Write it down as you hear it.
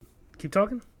Keep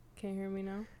talking. Can't hear me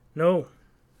now. No.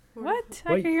 What?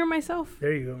 Wait. I can hear myself.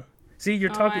 There you go. See, you're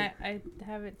talking. I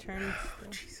have it turned.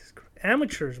 Jesus Christ.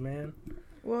 Amateurs, man.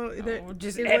 Well,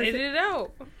 Just edit it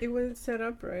out. It wasn't set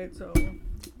up right, so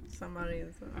somebody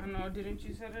is. I know. Didn't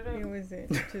you set it up? It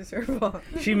wasn't just her fault.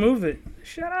 She moved it.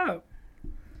 Shut up.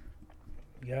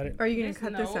 You got it? Are you gonna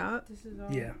cut this out? This is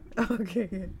all. Yeah. Okay.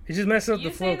 Good. It just messes up You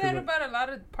the flow. say that about a lot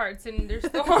of parts, and they're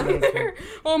still on there.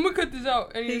 Oh, I'm gonna cut this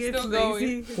out, and He you're gets still going.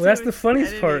 lazy. Well, that's the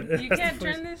funniest part. Editing. You That's can't the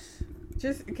funniest- turn this.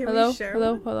 Just can Hello, we share?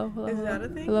 hello, one? hello, hello. Is that a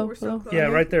thing? Hello, We're so hello. close. Yeah,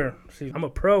 right there. See, I'm a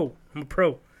pro.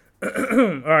 All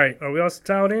right. Are we all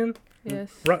dialed in?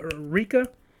 Yes. Rika?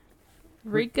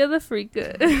 Rika the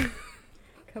Freaka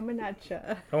Coming at ya.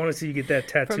 I want to see you get that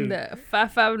tattoo. from the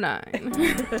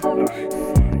 559.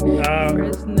 All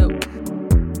right.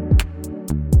 Fresno.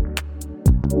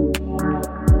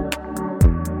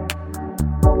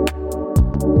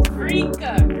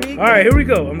 Rika. All right, here we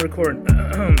go. I'm recording.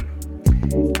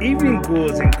 Evening,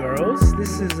 ghouls and girls.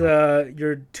 This is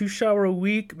your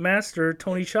 2-shower-a-week master,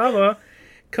 Tony Chava,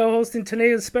 co-hosting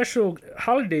today's special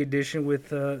holiday edition with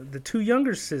the two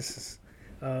younger sisters.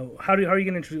 How are you going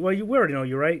to introduce? Well, we already know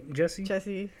you, right, Jessie?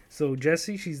 Jessie. So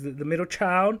Jessie, she's the middle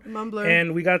child, Mumbler.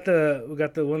 and we got the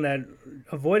one that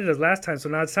avoided us last time. So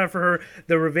now it's time for her,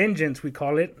 the revengeance, we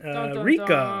call it, Dun, dun, Rika.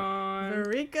 dun.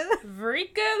 Marika.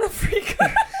 Rika the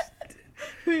Freaka.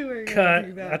 We were gonna Cut.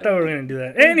 do I that. thought we were gonna do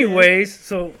that. Anyways,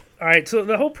 so all right. So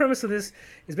the whole premise of this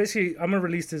is basically I'm gonna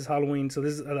release this Halloween. So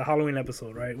this is the Halloween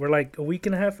episode, right? We're like a week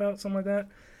and a half out, something like that.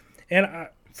 And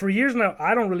for years now,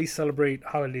 I don't really celebrate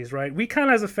holidays, right? We kind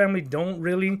of as a family don't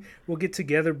really. We'll get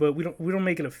together, but we don't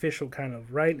make it official, kind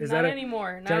of, right? Is Not that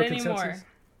anymore. Not general anymore.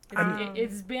 consensus?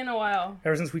 It's been a while.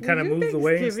 Ever since we We kind of do moved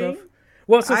away and stuff. Thanksgiving.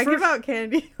 Well, so I first, give out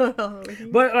candy.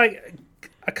 but like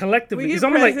collectively, We it's give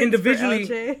almost like presents for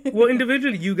individually. LJ. Well,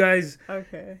 individually, you guys.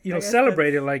 Okay. You I know, guess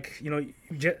celebrate it that's- like,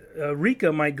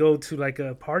 Rika might go to like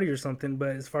a party or something, but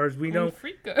as far as we know,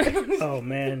 Freaka. oh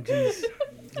man, jeez,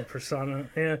 the persona,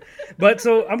 yeah. But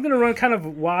so I'm gonna run kind of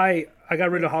why I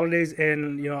got rid of holidays,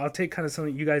 and I'll take kind of some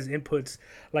of you guys' inputs,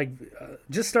 like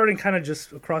just starting kind of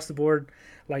just across the board.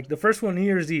 Like the first one, New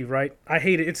Year's Eve, right? I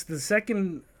hate it. It's the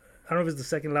second. I don't know if it's the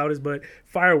second loudest, but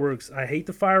fireworks. I hate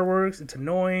the fireworks. It's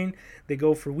annoying. They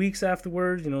go for weeks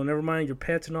afterwards. Never mind your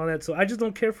pets and all that. So I just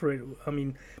don't care for it. I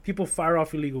mean, people fire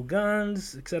off illegal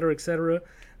guns, et cetera, et cetera.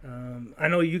 I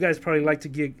know you guys probably like to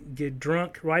get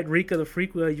drunk, right? Rika the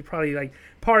Freak, you probably like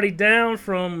party down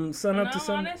from sun up to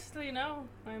sun. Honestly, no.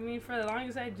 I mean, for the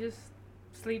longest, I just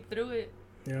sleep through it.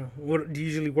 Yeah. What do you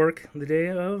usually work the day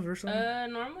of or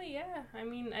something? Normally, yeah. I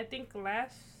mean, I think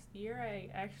last year I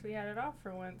actually had it off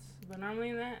for once, but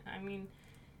normally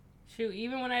shoot,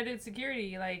 even when I did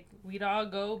security, like we'd all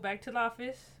go back to the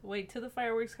office, wait till the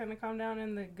fireworks kind of calm down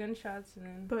and the gunshots, and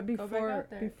then But go back out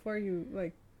there. before you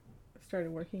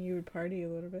started working, you would party a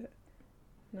little bit.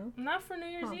 No. Not for New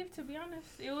Year's Eve, to be honest.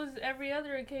 It was every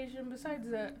other occasion besides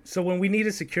that. So when we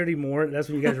needed security more, that's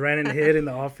when you guys ran in the head in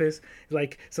the office.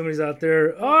 Like somebody's out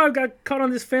there, oh, I got caught on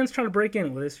this fence trying to break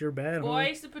in. Well, that's your bad. Well, Huh? I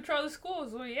used to patrol the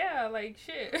schools. Well, yeah, like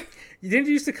shit. Didn't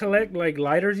you used to collect like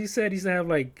lighters? You said you used to have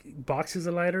like boxes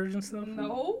of lighters and stuff.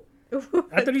 No.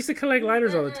 I thought you used to collect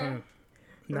lighters all the time.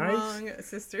 Nice. Wrong,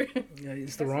 sister. Yeah,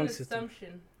 it's the That's wrong an system.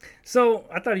 assumption. So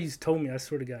I thought he just told me. I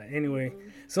swear to God. Anyway,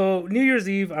 so New Year's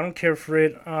Eve, I don't care for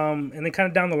it. And then kind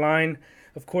of down the line,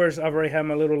 of course, I've already had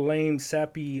my little lame,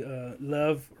 sappy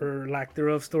love or lack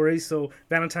thereof stories. So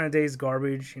Valentine's Day is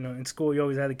garbage. In school, you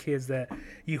always had the kids that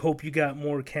you hope you got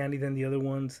more candy than the other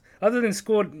ones. Other than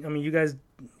school, I mean, you guys,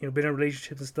 been in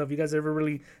relationships and stuff. You guys ever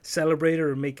really celebrate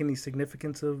or make any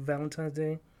significance of Valentine's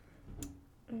Day?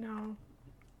 No.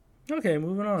 Okay,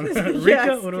 moving on. Yes,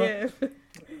 Rika, what about? skip.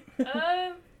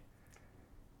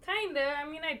 Kinda. I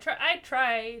mean, I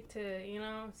try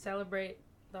to, celebrate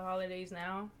the holidays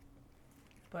now.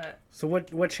 But So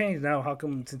what changed now? How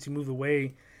come since you moved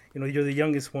away, you're the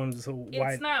youngest one, so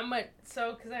why? it's not much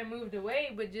so because I moved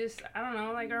away, but just, I don't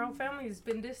know, like our whole family's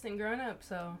been distant growing up,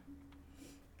 so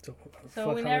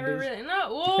fuck we never holidays. really,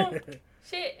 well,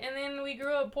 shit, and then we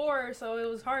grew up poor, so it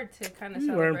was hard to kind of We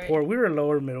celebrate. weren't poor. We were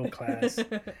lower middle class.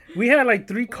 We had like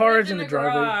 3 cars in the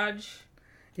driveway. garage.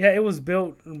 Yeah, it was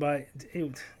built by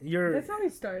you're That's how we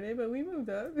started, but we moved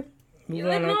up. You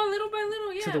moving on up little by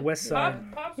little, yeah. to the west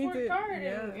side. Pops He worked did, hard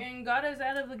yeah. and got us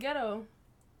out of the ghetto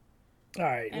All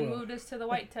right, and well, moved us to the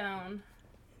white town,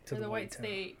 to the white town.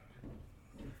 state.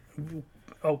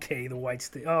 Okay, the white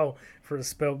state. Oh, for the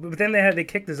spell. But then they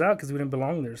kicked us out because we didn't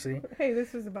belong there. See? Hey,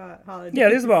 this was about holidays. Yeah,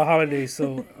 this is about holidays.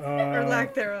 So or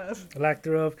lack thereof. lack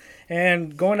thereof.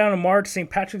 And going down to March, St.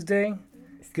 Patrick's Day.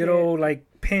 good old like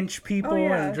pinch people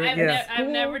and drink. I've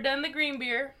never done the green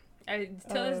beer.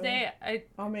 Till this day,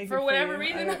 I'll make for it whatever you.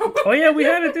 reason. Oh yeah, we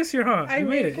had it this year, huh? I You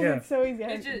made made it, yeah. It's so easy.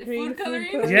 It's just Green food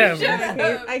coloring?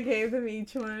 Yeah, I gave them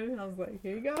each one. I was like,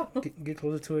 here you go. Get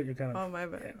closer to it. You're kind of. Oh my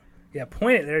bad. Yeah,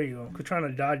 point it. There you go. We're trying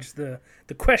to dodge the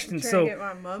question. I'm trying So to get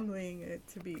my mumbling it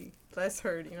to be less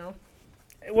heard, you know.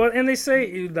 well, and they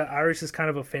say the Irish is kind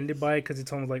of offended by it because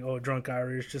it's almost like, oh, drunk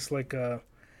Irish, just like well,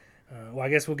 I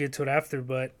guess we'll get to it after,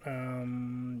 but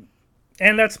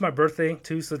and that's my birthday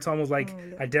too, so it's almost like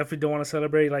I definitely don't want to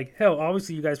celebrate. Like hell,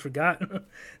 obviously you guys forgot,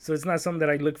 so it's not something that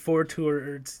I look forward to,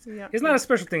 or it's not a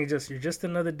special thing. It's just you're just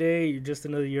another day, you're just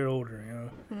another year older, you know.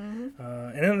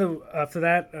 And then after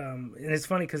that, and it's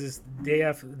funny because it's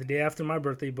the day after my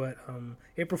birthday, but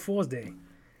April Fool's Day.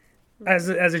 As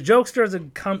a jokester, as a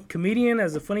comedian,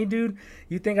 as a funny dude,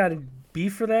 you think I'd be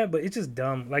for that, but it's just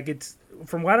dumb. Like it's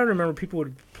from what I remember, people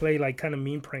would play like kind of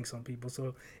mean pranks on people,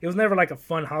 so it was never like a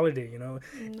fun holiday, you know.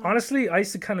 No. Honestly, I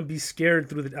used to kind of be scared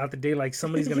throughout the day, like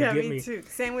somebody's gonna get me. Yeah, me too.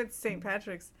 Same with St.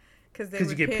 Patrick's, because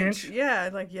you get pinched. Yeah,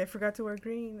 like I forgot to wear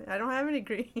green. I don't have any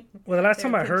green. Well, the last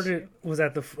time I heard it was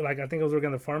at the I think I was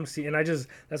working at the pharmacy, and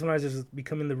that's when I was just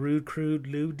becoming the rude, crude,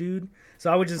 lewd dude.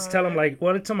 So I would just tell them like,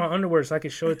 well, it's on my underwear, so I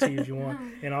can show it to you if you want,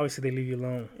 and obviously they leave you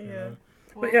alone. Yeah. You know?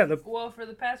 Well, but yeah, well, for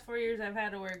the past 4 years, I've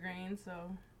had to wear green, so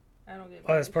I don't get.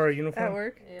 Oh, that's part of your uniform. At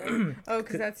work. Yeah. Oh,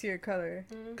 because that's your color.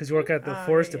 Because you work at the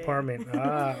forest department.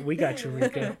 We got you,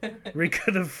 Rika.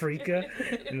 Rika the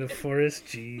Freaka in the forest.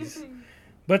 Jeez.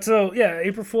 But so yeah,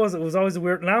 April Fool's, it was always a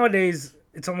weird. Nowadays,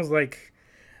 it's almost like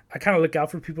I kind of look out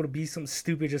for people to be something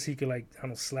stupid just so you could like I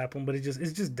don't slap them, but it's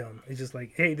just dumb. It's just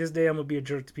like, hey, this day I'm gonna be a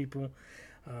jerk to people.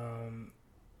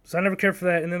 So I never cared for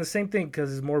that. And then the same thing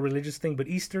because it's more religious thing. But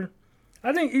Easter,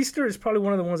 I think Easter is probably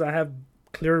one of the ones I have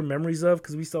clearer memories of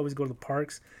because we used to always go to the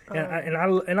parks, and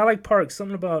I like parks.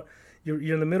 Something about you're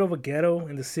in the middle of a ghetto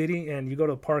in the city, and you go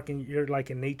to a park and you're like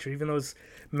in nature, even though it's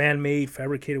man-made,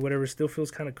 fabricated, whatever. It still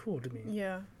feels kind of cool to me.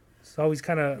 Yeah. It's always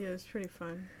kind of it's pretty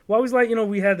fun. Well, I was like,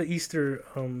 we had the Easter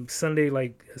Sunday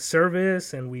like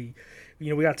service, and we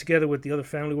got together with the other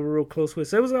family we were real close with.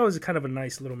 So it was always kind of a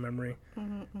nice little memory.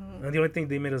 And the only thing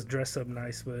they made us dress up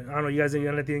nice, but I don't know. You guys did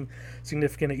anything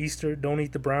significant at Easter? Don't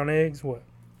eat the brown eggs. What?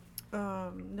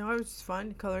 No, it was just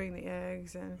fun coloring the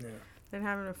eggs and then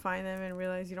having to find them and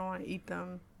realize you don't want to eat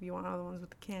them. You want all the ones with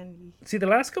the candy. See, the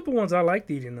last couple ones I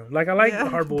liked eating them. Like I like the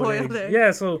hard-boiled eggs.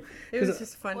 Yeah, so it was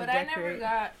just fun to decorate. What I never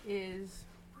got is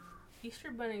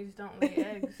Easter bunnies don't lay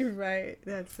eggs. Right,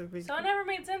 that's a big. So it never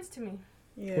made sense to me.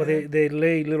 Yeah. Well, they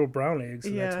lay little brown eggs,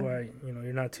 so that's why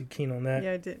you're not too keen on that.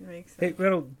 Yeah, it didn't make sense. Hey,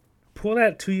 Gretel, pull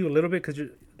that to you a little bit because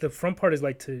the front part is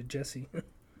like to Jesse.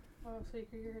 Oh, so you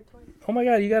can hear her twice. Oh my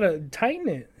God, you gotta tighten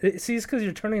it. See, it's because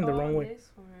you're turning the wrong way. This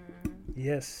one.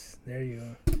 Yes, there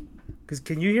you go. Cause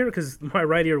can you hear it? Because my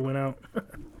right ear went out.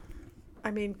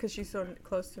 I mean, because she's so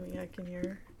close to me, I can hear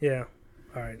her. Yeah.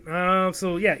 All right.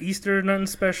 So yeah, Easter, nothing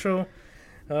special,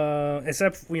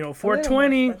 except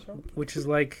 420, which is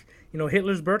like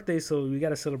Hitler's birthday, so we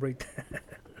gotta celebrate that.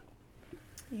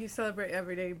 You celebrate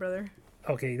every day, brother.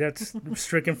 Okay, that's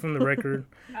stricken from the record.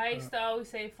 I used to always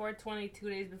say 420 2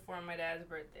 days before my dad's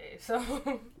birthday,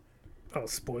 so. Oh,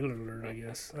 spoiler alert, I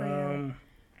guess.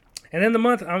 And then the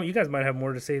month, you guys might have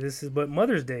more to say. But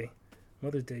Mother's Day.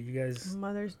 Mother's Day, you guys.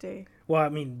 Mother's Day. Well, I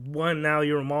mean, now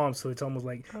you're a mom, so it's almost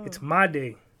like it's my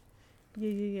day.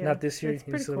 Yeah. Not this year. It's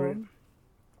pretty cool.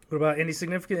 What about any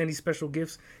significant, any special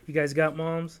gifts you guys got,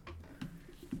 moms?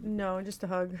 No, just a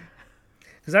hug.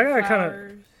 Because I got a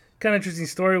kind of interesting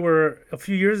story where a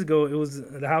few years ago it was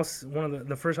the house, one of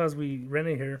the first house we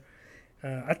rented here.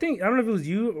 I don't know if it was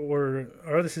you or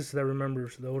our other sister that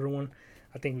remembers, the older one.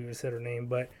 I think we would said her name,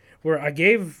 but where I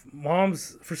gave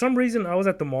moms, for some reason I was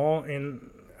at the mall, and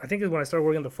I think it's when I started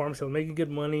working at the pharmacy, I was making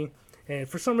good money, and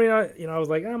for some reason I was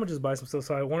like, I'm gonna just buy some stuff.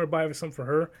 So I wanted to buy something for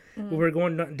her. We were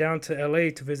going down to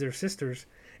LA to visit her sisters,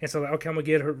 and so like, okay, I'm gonna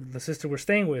get her the sister we're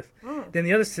staying with, then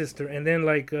the other sister, and then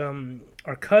like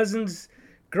our cousin's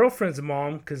girlfriend's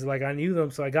mom, because like I knew them,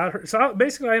 so I got her. So I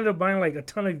ended up buying like a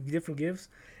ton of different gifts,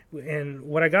 and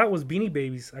what I got was Beanie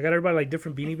Babies. I got everybody like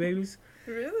different Beanie Babies.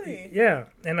 Really? Yeah,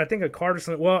 and I think a card or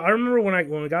something. Well, I remember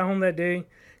when we got home that day,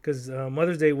 because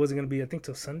Mother's Day wasn't gonna be, I think,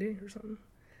 till Sunday or something.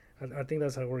 I think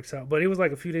that's how it works out. But it was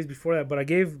like a few days before that. But I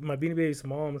gave my Beanie Babies to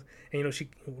mom, and she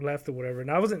left or whatever.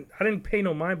 And I didn't pay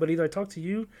no mind. But either I talked to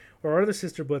you or our other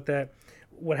sister. But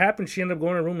what happened? She ended up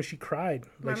going to her room and she cried.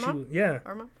 Like my mom? Yeah.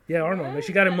 Our mom? Yeah, our mom. Like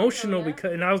she got emotional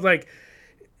and I was like,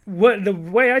 what the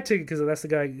way I took it, because that's the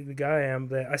guy I am,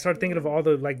 that I started thinking of all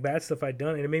the like bad stuff I'd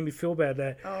done, and it made me feel bad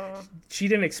that she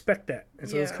didn't expect that, and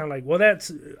so it's kind of like, well,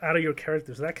 that's out of your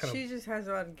character, so that kind of. She just has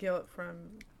a lot of guilt from.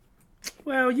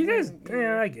 Well, you guys,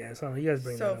 I guess, I don't know, you guys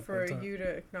bring that up. So for you to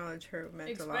acknowledge her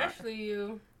meant a lot. Especially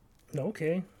you.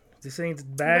 Okay, this ain't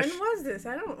bash. When was this?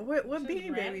 I don't. What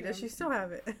Beanie Baby? Does she still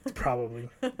have it? Probably.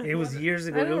 It was years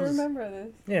ago. I don't remember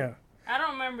this. Yeah. I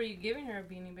don't remember you giving her a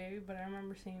Beanie Baby, but I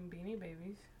remember seeing Beanie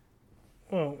Babies.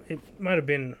 Well, it might have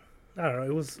been. I don't know.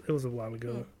 It was a while ago.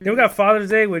 Mm-hmm. Then we got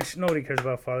Father's Day, which nobody cares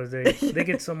about Father's Day. They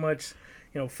get so much.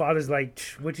 Father's like,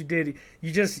 what you did,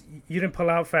 you didn't pull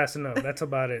out fast enough. That's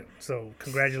about it. So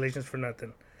congratulations for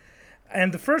nothing.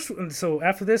 And the first one, so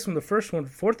after this one, the first one,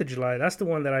 4th of July, that's the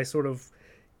one that I sort of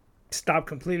stopped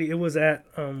completely. It was at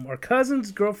our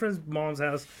cousin's girlfriend's mom's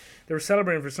house. They were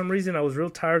celebrating. For some reason, I was real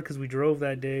tired because we drove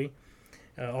that day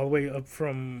all the way up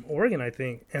from Oregon, I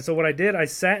think. And so what I did, I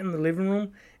sat in the living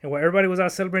room, and while everybody was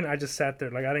out celebrating, I just sat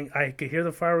there. Like I could hear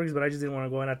the fireworks, but I just didn't want to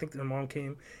go. And I think the mom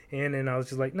came in, and I was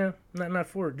just like, no, not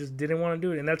for it. Just didn't want to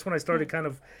do it. And that's when I started kind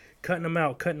of cutting them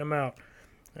out.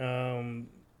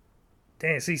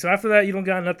 Dang, see, so after that, you don't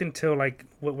got nothing till like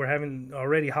what we're having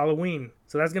already, Halloween.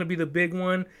 So that's going to be the big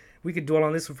one. We could dwell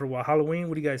on this one for a while. Halloween,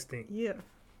 what do you guys think? Yeah,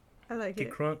 I like it.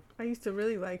 Get crunk? I used to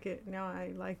really like it. Now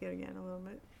I like it again a little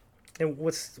bit. And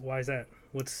why is that?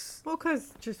 Well,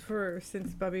 because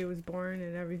since Bubby was born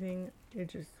and everything, it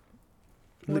just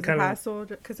was a hassle.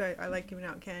 Because I like giving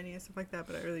out candy and stuff like that,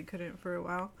 but I really couldn't for a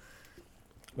while.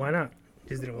 Why not?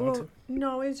 Just didn't want to?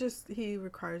 No, it's just he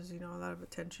requires, a lot of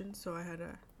attention. So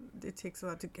it takes a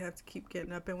lot to have to keep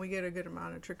getting up, and we get a good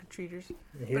amount of trick-or-treaters.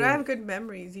 But I have good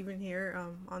memories, even here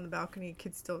on the balcony.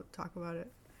 Kids still talk about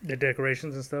it. The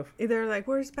decorations and stuff? They're like,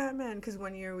 where's Batman? Because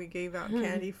one year we gave out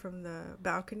candy from the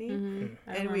balcony.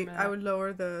 And I would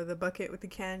lower the bucket with the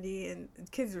candy, and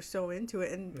kids were so into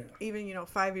it. And even,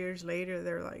 5 years later,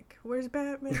 they're like, where's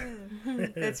Batman?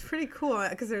 It's pretty cool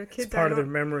because they're kids. It's part of their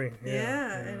memory.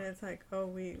 Yeah, and it's like, oh,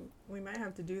 we might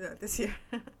have to do that this year.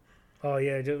 Oh,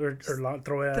 yeah, or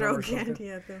throw it at them or candy something.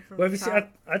 at them from Well, have you seen,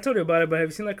 I told you about it, but have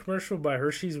you seen that commercial by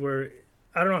Hershey's where...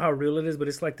 I don't know how real it is, but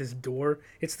it's like this door.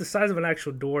 It's the size of an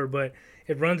actual door, but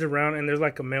it runs around, and there's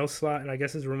like a mail slot, and I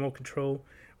guess it's a remote control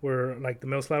where like the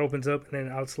mail slot opens up and then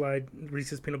outslide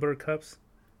Reese's peanut butter cups.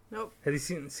 Nope. Have you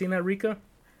seen that, Rika?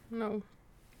 No.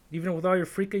 Even with all your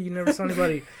freaka, you never saw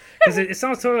anybody. Because it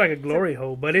sounds totally like a glory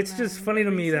hole, but it's just funny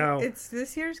to me how... It's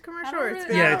this year's commercial? Or it's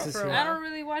been out for a while? I don't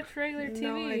really watch regular TV.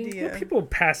 No idea. Well, people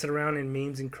pass it around in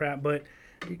memes and crap, but...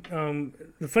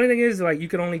 the funny thing is, like, you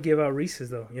can only give out Reese's,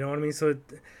 though. You know what I mean? So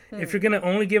if you're going to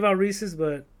only give out Reese's,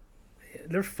 but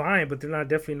they're fine, but they're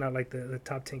definitely not like the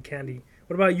top 10 candy.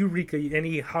 What about you, Rika?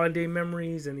 Any holiday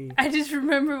memories? I just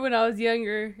remember when I was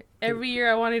younger, every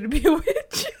year I wanted to be a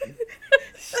witch.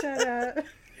 Shut up.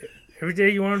 Every day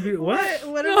you want to be... What?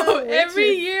 What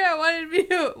every year I wanted to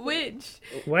be a witch.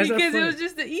 Why is that because funny? it was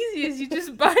just the easiest. You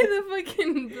just buy the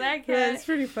fucking black hat. Yeah, it's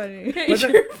pretty funny. Paint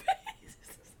your face.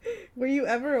 Were you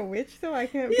ever a witch, though? I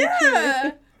can't picture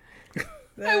it.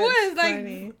 I was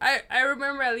funny. like, I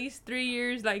remember at least 3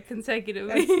 years like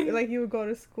consecutively. Like you would go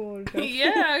to school.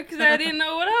 Yeah, because I didn't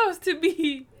know what else to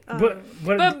be. But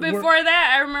before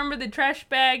that, I remember the trash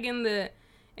bag and the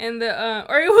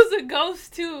or it was a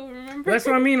ghost too. Remember? That's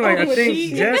what I mean. Like I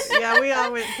think Jess. Yeah, we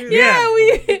all went through.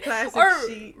 Plastic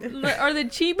sheet. Or the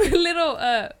cheap little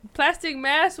plastic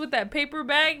mask with that paper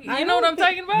bag. You know what I'm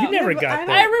talking about? You never got that.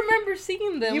 I remember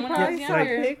seeing them you when I was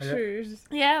younger. Saw pictures.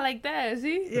 Yeah, like that.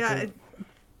 See? Yeah.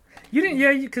 You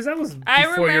didn't, because that was before I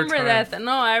your remember time. that.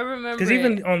 No, I remember. Because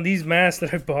even on these masks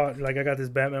that I bought, like I got this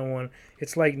Batman one,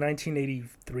 it's like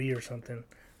 1983 or something.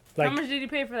 Like, how much did you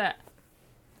pay for that?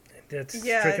 That's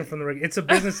stricken from the regular. It's a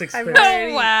business expense.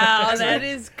 Oh wow, that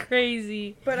is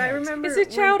crazy. But I remember it's a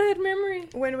childhood memory.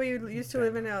 When we used to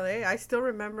live in LA, I still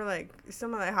remember like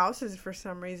some of the houses for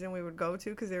some reason we would go to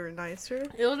because they were nicer.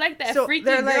 It was like that freaky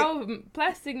girl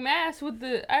plastic mask with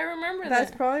the. I remember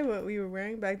that's probably what we were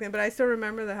wearing back then. But I still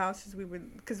remember the houses we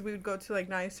would go to like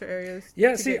nicer areas.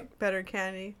 Yeah, to get better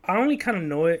candy. I only kind of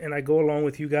know it, and I go along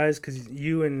with you guys because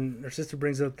you and her sister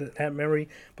brings up that memory.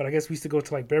 But I guess we used to go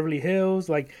to like Beverly Hills,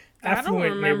 like. I don't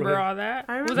remember all that.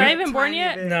 Was I even born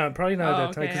yet? No, probably not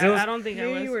at that time. I don't think I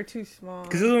was. You were too small.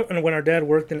 Because it was when our dad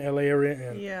worked in LA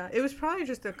area. Yeah, it was probably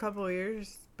just a couple of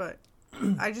years, but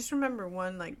I just remember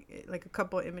one like a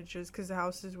couple of images because the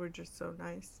houses were just so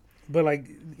nice. But like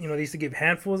they used to give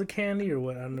handfuls of candy or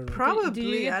what? I don't know. Probably. Did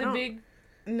you get the big?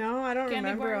 No, I don't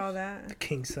remember all that. The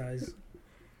king size.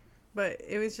 But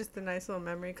it was just a nice little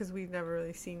memory because we've never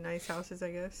really seen nice houses, I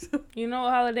guess. You know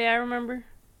what holiday I remember?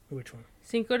 Which one?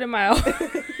 Cinco de Mayo.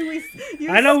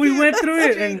 I know we went through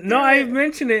it, and no, I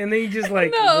mentioned it, and then you just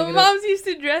like. No, moms used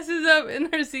to dress us up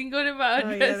in her Cinco de Mayo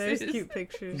dresses. Yeah, there's cute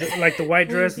pictures. Like the white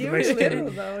dress, the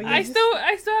Mexican. I still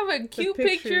have a cute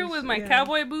picture with my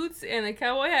cowboy boots and a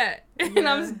cowboy hat, and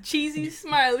I'm cheesy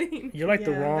smiling. You're like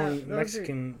the wrong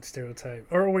Mexican stereotype,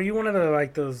 or were you one of the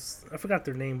like those? I forgot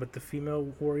their name, but the female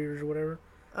warriors or whatever.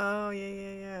 Oh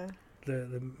yeah.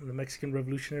 The Mexican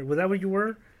Revolutionary. Was that what you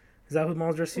were? Is that who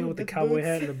mom's dressed you with the cowboy boots.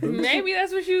 hat and the boots? Maybe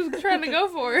that's what she was trying to go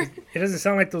for. It doesn't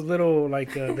sound like those little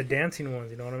like the dancing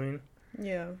ones. You know what I mean?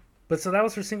 Yeah. But so that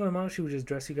was her Cinco de Mayo. She would just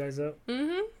dress you guys up.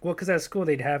 Mm-hmm. Well, because at school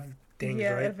they'd have things,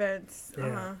 right? Events.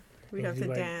 Yeah. We'd have to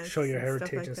like, dance. show your heritage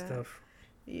stuff like and that. stuff.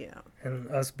 Yeah. And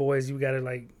us boys, you gotta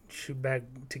like shoot back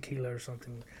tequila or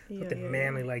something. Something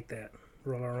manly like that.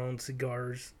 Roll our own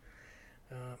cigars.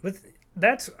 But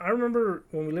I remember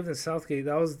when we lived in Southgate,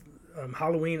 that was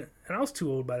Halloween, and I was too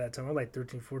old by that time. I was like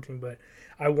 13, 14, but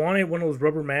I wanted one of those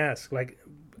rubber masks. Like,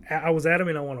 I was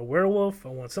adamant, I want a werewolf, I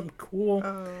want something cool.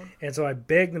 And so I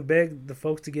begged the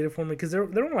folks to get it for me, because they're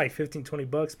only like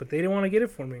 $15-$20, but they didn't want to get it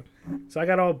for me. So I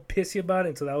got all pissy about it,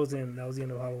 and so that was the end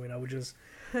of Halloween. I would just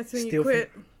That's when you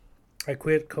quit. I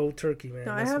quit cold turkey, man.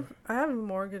 No, I have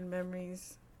more good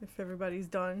memories if everybody's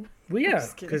done. Well, yeah,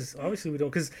 because obviously we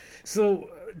don't. So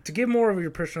to give more of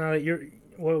your personality,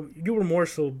 you were more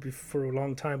so for a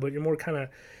long time, but you're more kind of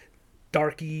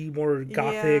darky, more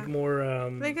gothic, more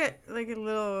like a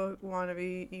little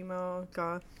wannabe emo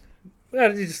goth. Yeah,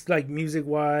 just like music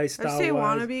wise, style wise. I say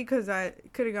wannabe because I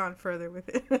could have gone further with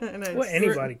it.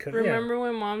 Anybody could. Remember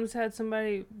when moms had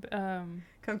somebody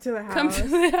come to the house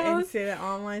and say that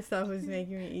all my stuff was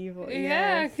making me evil?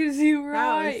 Yeah, because you were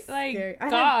like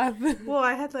goth. Well,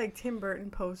 I had like Tim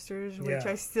Burton posters, which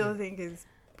I still think is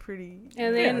pretty.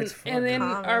 And then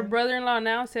our brother-in-law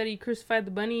now said he crucified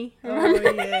the bunny. Oh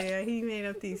yeah, he made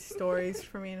up these stories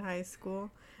for me in high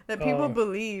school that people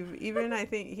believe. Even I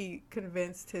think he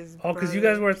convinced his. Oh, because you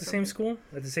guys were at the same school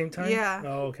at the same time. Yeah.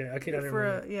 Oh, okay. I can't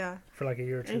remember. For like a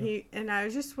year or two. And I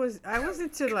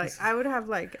wasn't to like I would have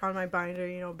like on my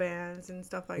binder, bands and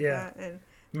stuff like that and.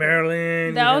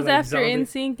 Marilyn. That was after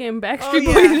NSYNC and Backstreet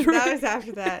Boys. That was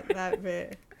after that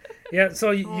bit. Yeah,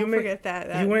 so you forget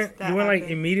that. You went like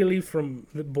immediately from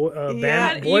the boy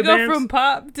bands. You go from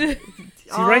pop to the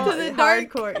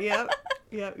hardcore.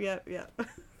 Yep.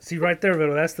 See right there,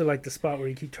 Vito. That's the spot where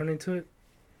you keep turning to it.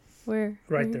 Where?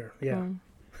 Right there. Yeah.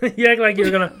 You act like you're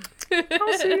gonna.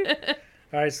 I'll see.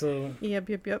 All right, so.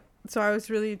 Yep. So I was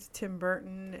really into Tim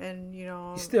Burton and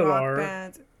you still rock are.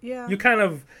 bands. Yeah. You kind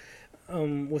of.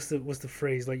 What's the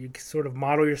phrase? Like you sort of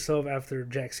model yourself after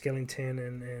Jack Skellington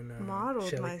and modeled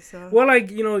Shelley. myself. Well,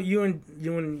 like you and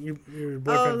your boyfriend.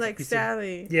 Oh, like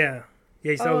Sally. Yeah.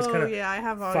 You always kind of I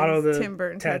have all follow the Tim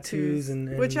Burton tattoos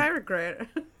and which I regret.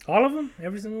 All of them,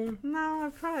 every single one. No, I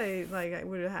probably I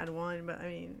would have had one, but I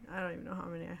mean I don't even know how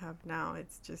many I have now.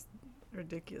 It's just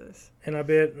ridiculous. And I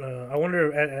bet I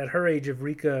wonder at her age if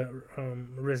Rika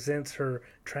resents her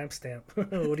tramp stamp. What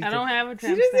do you think? I don't have a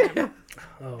tramp stamp.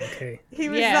 Oh, okay. He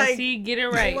was like, see, get it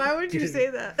right. Why would you say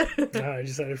that? I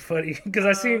just thought it funny because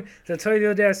I seen. Did I tell you the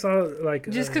other day I saw like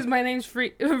just because my name's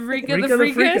Rika the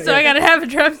Freaka, so I gotta have a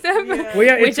tramp stamp. Yeah. Well,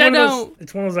 yeah, which I don't.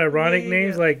 It's one of those ironic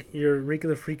names, like you're Rika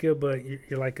the Freaka, but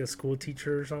you're like a school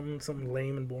teacher or something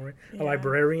lame and boring, a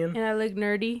librarian. And I look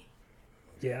nerdy.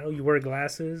 Yeah, you wear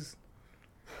glasses.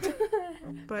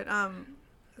 But a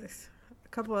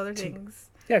couple other things.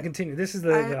 Yeah, continue. This is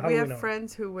the Halloween. We have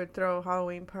friends who would throw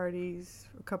Halloween parties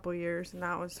for a couple years, and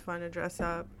that was fun to dress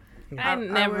up. I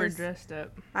never dressed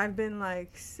up. I've been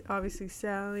like obviously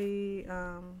Sally.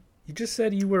 You just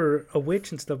said you were a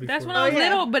witch and stuff before. That's when I was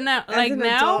little, but now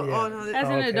now as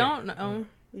an adult, no.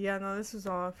 Yeah, no, this was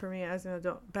all for me as an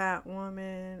adult.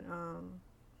 Batwoman.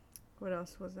 What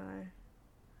else was I?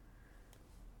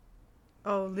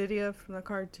 Oh, Lydia from the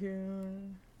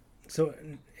cartoon. So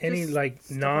any like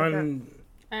non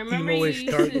emo-ish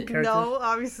dark characters? No,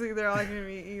 obviously they're all gonna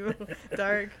be emo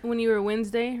dark. When you were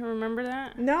Wednesday, remember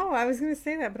that? No, I was gonna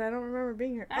say that, but I don't remember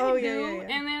being here. Yeah.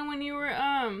 And then when you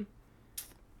were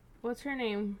what's her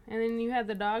name? And then you had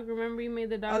the dog. Remember you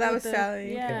made the dog? Oh, that was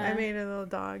Sally. Yeah, I made a little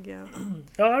dog. Yeah.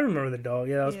 Oh, I remember the dog.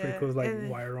 Yeah, that was pretty cool. It was like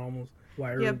wire almost.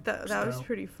 Wire. Yep, that was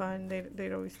pretty fun.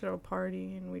 They'd always throw a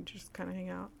party and we'd just kind of hang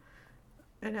out.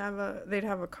 And they'd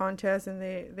have a contest and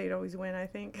they'd always win, I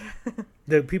think.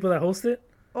 The people that host it?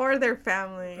 Or their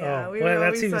family, yeah. Oh, well,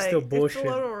 that's even still bullshit.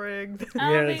 It's a little rigged.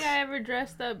 I don't think I ever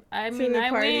dressed up. I mean, I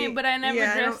went, but I never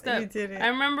dressed up. You didn't. I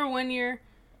remember one year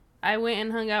I went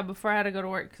and hung out before I had to go to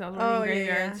work because I was working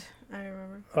graveyards. Yeah. I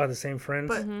remember. Oh, the same friends.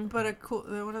 But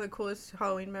one of the coolest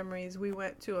Halloween memories. We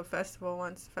went to a festival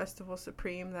once, Festival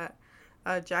Supreme,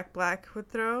 that Jack Black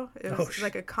would throw. It was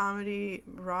like a comedy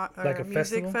rock or like a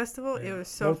music festival. Yeah. It was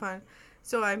so fun.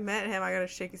 So I met him. I got to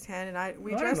shake his hand, and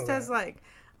we dressed as like.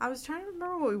 I was trying to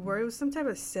remember what we were. It was some type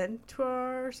of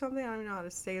centaur or something. I don't even know how to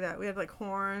say that. We had like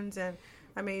horns, and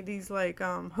I made these like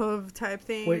hoof type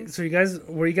things. Wait, so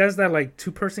were you guys that like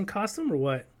 2-person costume or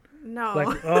what? No.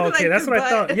 Like, oh, okay, like that's what I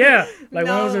thought. Yeah, like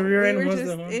one was the rear end, one was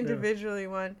just the horn. Individually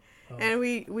one, and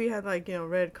we had like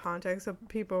red contacts. So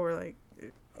people were like,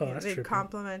 they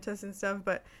compliment us and stuff.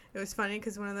 But it was funny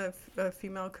because one of the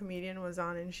female comedian was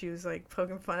on, and she was like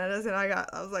poking fun at us, and I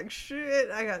was like, shit,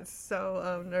 I got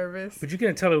so nervous. But you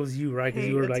couldn't tell it was you, right? Because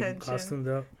you were like costumed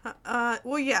up.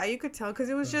 Well, yeah, you could tell because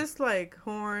it was just like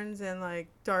horns and like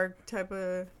dark type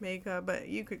of makeup, but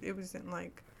it wasn't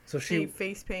like. So she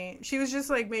face paint. She was just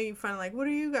like making fun, like, "What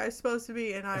are you guys supposed to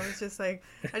be?" And I was just like,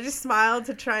 I just smiled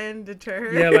to try and deter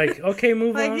her. Yeah, like, okay,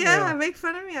 move on. Like, yeah, make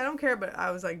fun of me. I don't care. But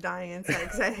I was like dying inside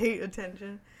because I hate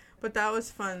attention. But that was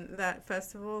fun. That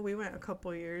festival, we went a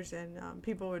couple years, and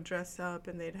people would dress up,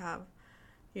 and they'd have,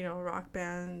 rock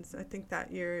bands. I think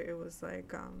that year it was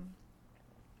like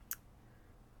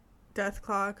Death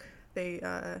Clock. They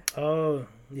they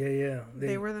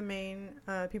were the main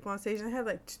people on stage, and they had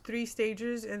like 3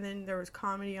 stages, and then there was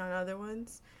comedy on other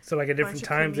ones. So like at different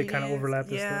times they kind of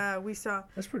overlapped. Yeah, we saw.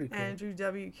 That's pretty cool. Andrew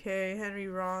WK, Henry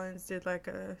Rollins did like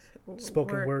a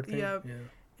spoken word thing. Yep. Yeah.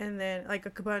 And then like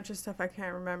a bunch of stuff I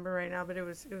can't remember right now, but it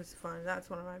was fun. That's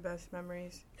one of my best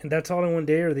memories. And that's all in one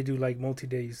day, or they do like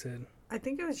multi-day? You said. I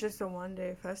think it was just a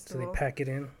 1-day festival. So they pack it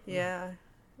in. Yeah,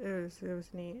 it was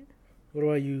neat. What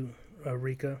about you,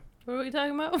 Rika? What are we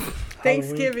talking about?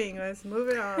 Thanksgiving. Let's move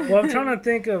it on. Well, I'm trying to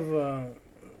think of.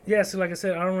 So like I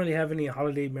said, I don't really have any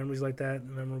holiday memories like that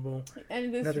memorable.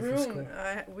 And this room,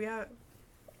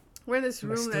 we're in this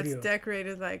room that's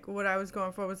decorated like what I was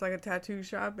going for was like a tattoo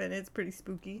shop, and it's pretty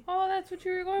spooky. Oh, that's what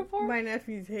you were going for? My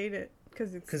nephews hate it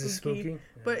because it's spooky. Yeah.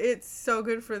 But it's so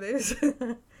good for this.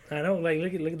 I know, like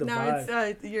look at the vibe. No,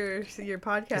 it's your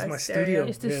podcast. It's my studio.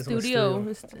 It's the studio.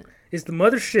 It's the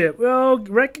mothership. Well,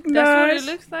 recognize. That's what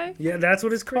it looks like? Yeah, that's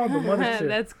what it's called, the mothership.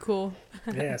 That's cool.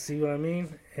 Yeah, see what I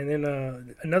mean? And then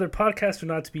another podcaster,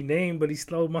 not to be named, but he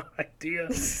stole my idea.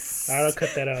 I'll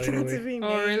cut that out anyway.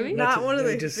 Oh, really? Not one of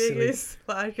the biggest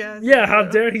podcasts. Yeah, how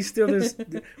dare he steal this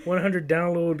 100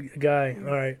 download guy.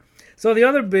 All right. So the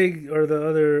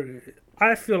other,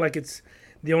 I feel like it's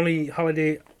the only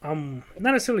holiday I'm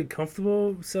not necessarily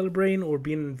comfortable celebrating or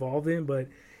being involved in, but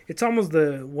it's almost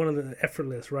one of the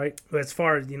effortless, right? As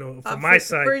far as, from my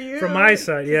side. From my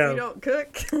side, yeah. You don't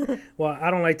cook? Well,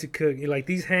 I don't like to cook. Like,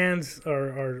 these hands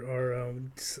are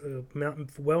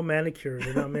well manicured.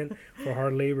 They're not meant for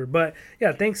hard labor. But,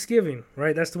 yeah, Thanksgiving,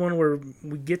 right? That's the one where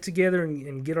we get together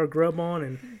and get our grub on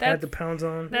and add the pounds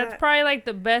on. That's probably, like,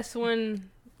 the best one,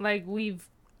 like, we've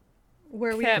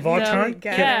where we of all time?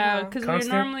 Yeah, because we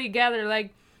normally gather, like,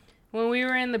 when we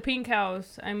were in the Pink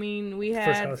House, I mean, we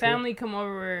had family come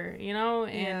over,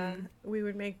 and we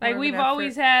would make like we've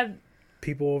always had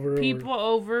people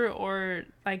over or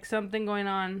like something going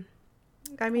on.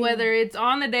 I mean, whether it's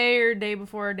on the day or day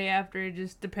before or day after, it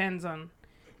just depends on,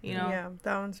 Yeah,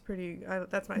 that one's pretty.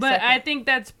 That's my. But I think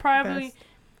that's probably. Best.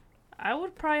 I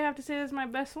would probably have to say that's my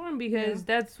best one because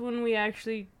that's when we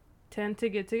actually tend to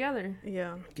get together.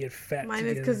 Yeah. Get fat. Mine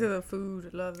is because of the food.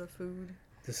 I love the food.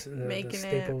 Making the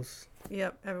staples.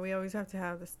 Yep, and we always have to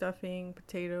have the stuffing,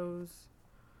 potatoes,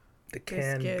 the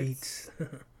canned beets.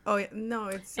 Oh yeah, no,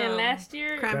 it's and last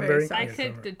year I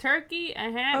cooked the turkey,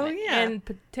 ham, and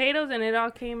potatoes, and it all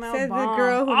came out. Said bomb. The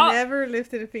girl who never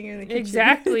lifted a finger in the kitchen.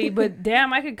 Exactly, but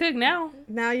damn, I could cook now.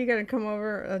 Now you gotta come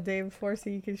over a day before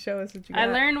so you can show us what you got.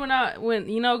 I learned when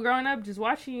growing up, just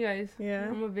watching you guys. Yeah,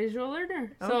 I'm a visual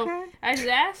learner, so I just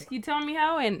ask, you tell me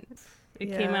how, and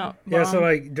it came out bomb. Yeah, so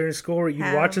like during school, you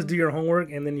watch us do your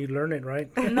homework and then you learn it, right?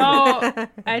 No,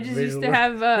 I just used to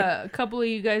have a couple of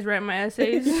you guys write my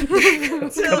essays. all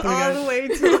the way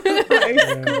to high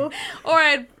school. Or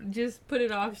I'd just put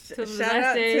it off to the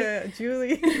last day. Shout out to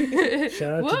Julie.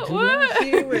 Shout out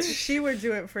to Julie. She would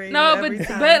do it for you. No,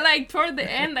 but like toward the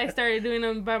end, I started doing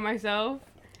them by myself.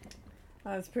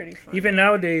 That's pretty fun. Even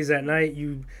nowadays at night,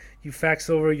 you fax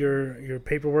over your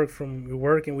paperwork from your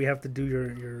work, and we have to do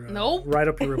your write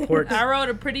up your report. I wrote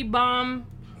a pretty bomb.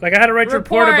 Like I had to write your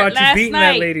report about you beating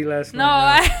that lady last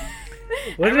night.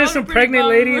 Wasn't there some pregnant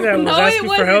lady that was asking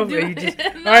for help? And you just,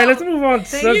 all right, let's move on to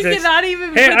subjects. You cannot even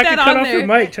put that on there. Hey, I can cut off your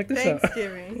mic. Check this out.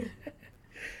 Thanksgiving.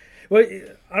 Well,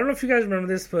 I don't know if you guys remember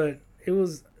this, but we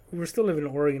were still living in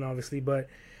Oregon, obviously, but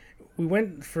we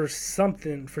went for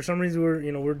something. For some reason,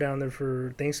 we're down there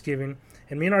for Thanksgiving,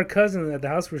 and me and our cousin at the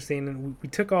house we were staying in, we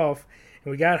took off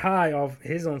and we got high off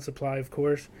his own supply, of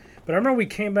course. But I remember we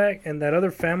came back and that other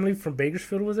family from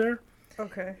Bakersfield was there.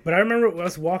 Okay. But I remember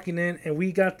us walking in and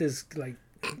we got this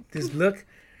look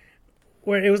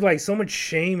where it was like so much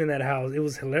shame in that house. It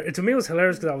was hilarious. To me, it was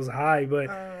hilarious because I was high, but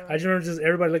I just remember just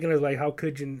everybody looking at us like, how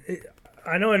could you?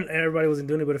 I know everybody wasn't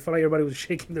doing it, but it felt like everybody was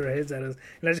shaking their heads at us.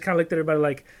 And I just kind of looked at everybody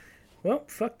like, well,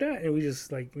 fuck that. And we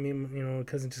just, like, me and, my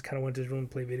cousin just kind of went to his room and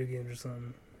played video games or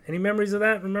something. Any memories of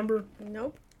that, remember?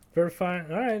 Nope. Verify.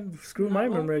 All right, screw my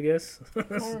memory, I guess.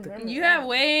 You have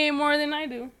way more than I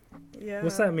do. Yeah.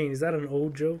 What's that mean? Is that an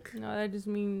old joke? No, that just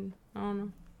means, I don't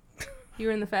know. You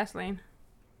were in the fast lane.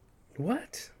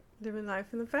 What? Living life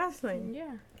in the fast lane.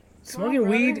 Yeah. Smoking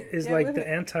weed is like the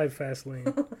anti-fast lane.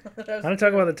 I'm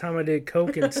talking about the time I did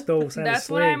coke and stole Santa's That's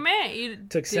sleigh. what I meant. You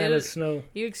took Santa's snow.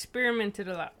 You experimented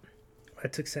a lot. I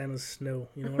took Santa's snow.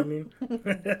 You know what I mean?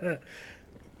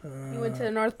 You went to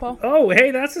the North Pole? Oh, hey,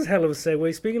 that's a hell of a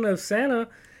segue. Speaking of Santa,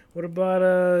 what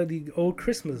about the old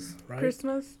Christmas, right?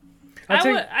 Christmas?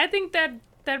 I think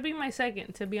that'd be my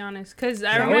second, to be honest. Because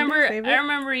I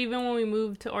remember even when we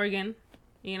moved to Oregon,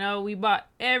 we bought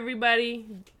everybody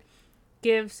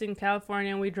gifts in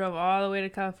California, and we drove all the way to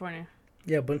California.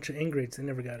 Yeah, a bunch of ingrates. They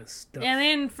never got us stuff. And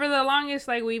then for the longest,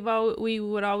 like we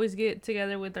would always get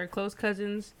together with our close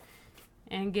cousins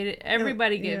and get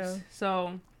everybody gifts. Yeah.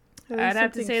 So I'd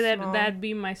have to say that'd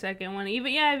be my second one.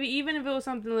 Even if it was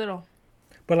something little.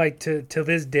 But like to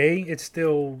this day, it's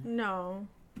still no.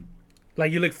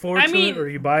 Like you look forward to it, or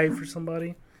you buy it for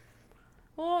somebody.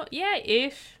 Well, yeah,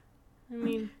 ish. I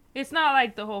mean, it's not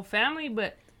like the whole family,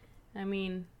 but I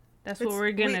mean. That's what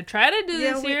we're going to try to do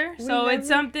this year. So it's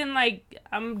something like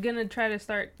I'm going to try to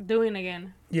start doing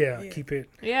again. Yeah, keep it.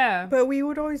 Yeah. But we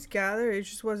would always gather. It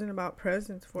just wasn't about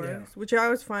presents for us, which I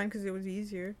was fine because it was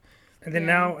easier. And then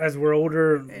now, as we're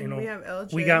older, and we have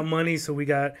LJ. We got money, so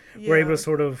we're able to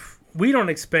sort of. We don't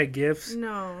expect gifts.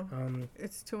 No,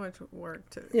 it's too much work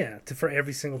for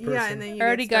every single person. Yeah, and then you I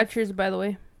already got yours, by the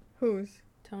way. Whose?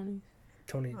 Tony's.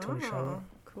 Tony Shaw.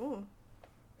 Cool.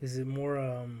 Is it more?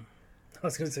 I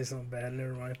was gonna say something bad.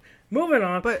 Never mind. Moving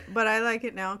on. But I like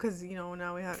it now because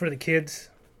now we have for the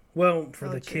kids. Well, for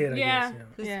the kid, I guess.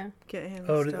 Yeah. Get him.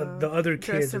 The other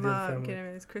kids. Dress him up. Get him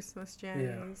in his Christmas jammies.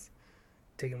 Yeah.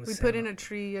 Take him. We put in a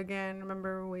tree again.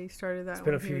 Remember we started that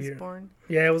when he was born?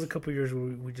 Yeah, it was a couple years where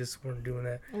we just weren't doing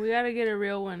that. We gotta get a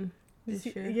real one this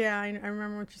year. Yeah, I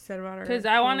remember what you said about our. Because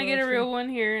I want to get a real one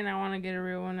here, and I want to get a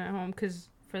real one at home. Because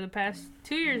for the past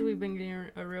 2 years, we've been getting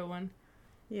a real one.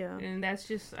 Yeah. And that's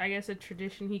just, I guess, a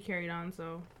tradition he carried on,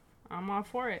 so I'm all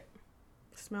for it.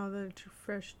 Smell the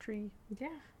fresh tree. Yeah.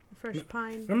 Fresh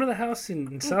pine. Remember the house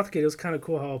in Southgate? It was kind of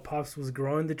cool how Pops was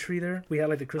growing the tree there. We had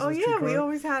like the Christmas tree growing. We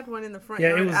always had one in the front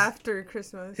yard after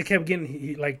Christmas. It kept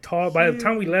getting tall. Huge. By the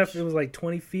time we left, it was like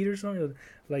 20 feet or something. It was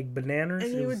like bananas.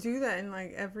 And he would do that in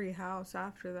like every house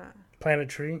after that. Plant a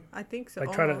tree? I think so.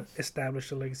 Like try to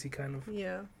establish a legacy kind of.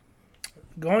 Yeah.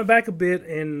 Going back a bit,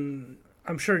 and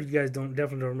I'm sure you guys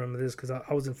definitely don't remember this because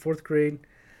I was in 4th grade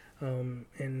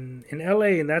in LA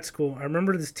in that school. I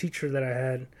remember this teacher that I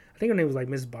had. I think her name was like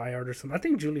Miss Byard or something. I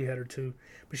think Julie had her too.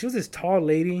 But she was this tall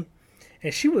lady,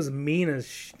 and she was mean as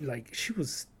she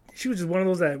was just one of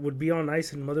those that would be all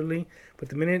nice and motherly. But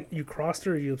the minute you crossed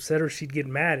her, you upset her, she'd get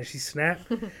mad and she'd snap.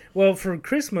 Well, for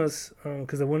Christmas,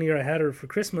 because the one year I had her for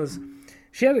Christmas,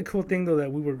 she had a cool thing though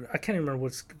that I can't even remember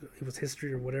it was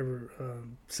history or whatever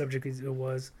subject it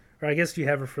was. Or I guess you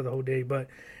have her for the whole day, but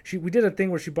we did a thing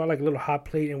where she brought like a little hot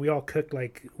plate and we all cooked,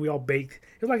 we all baked.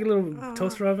 It was like a little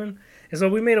toaster oven. And so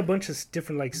we made a bunch of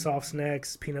different like soft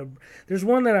snacks, peanut. There's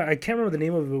one that I can't remember the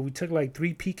name of it, but we took like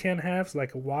 3 pecan halves,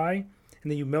 like a Y,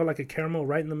 and then you melt like a caramel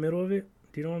right in the middle of it.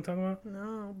 Do you know what I'm talking about?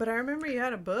 No, but I remember you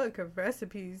had a book of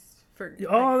recipes for.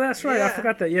 Oh, that's right. Yeah. I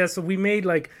forgot that. Yeah, so we made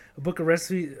like a book of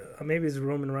recipes. Maybe it's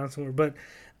roaming around somewhere, but.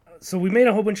 So we made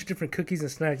a whole bunch of different cookies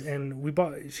and snacks, and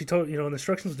she told, the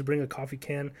instructions to bring a coffee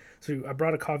can. So I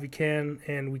brought a coffee can,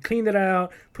 and we cleaned it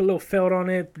out, put a little felt on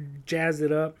it, jazzed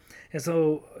it up. And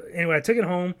so, anyway, I took it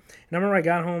home, and I remember I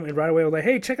got home, and right away I was like,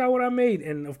 hey, check out what I made.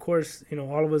 And, of course,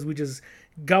 all of us, we just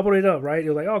gobbled it up, right? It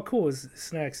was like, oh, cool, it's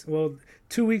snacks. Well,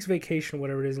 2 weeks vacation,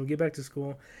 whatever it is, and we get back to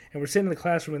school, and we're sitting in the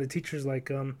classroom, and the teacher's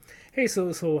like, hey,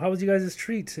 so how was you guys'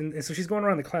 treats? And so she's going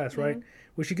around the class, right?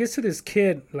 Well, she gets to this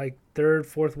kid, like third,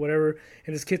 fourth, whatever,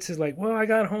 and this kid says like, well, I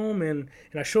got home and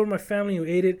I showed my family who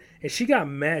ate it, and she got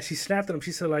mad. She snapped at him.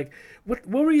 She said like, what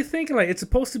were you thinking? Like, it's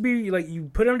supposed to be like you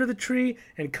put it under the tree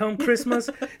and come Christmas.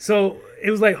 So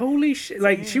it was like, holy shit.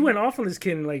 Like, she went off on this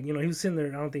kid, and like, you know, he was sitting there.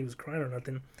 I don't think he was crying or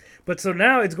nothing. But so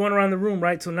now it's going around the room,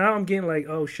 right? So now I'm getting like,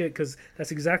 oh shit, because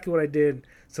that's exactly what I did.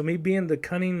 So me being the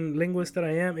cunning linguist that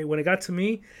I am, when it got to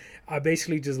me, I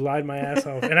basically just lied my ass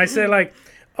off. And I said like,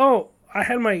 oh, I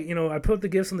had my, you know, I put the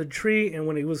gifts on the tree, and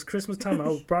when it was Christmas time,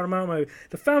 I brought them out.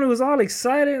 The family was all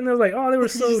excited, and they were like, oh, they were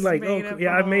so like, oh,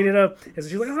 yeah, I made it up. And so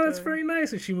she's like, oh, that's very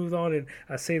nice. And she moved on, and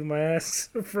I saved my ass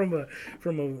from a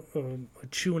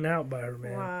chewing out by her,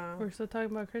 man. Wow. We're still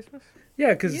talking about Christmas?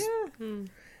 Yeah, because you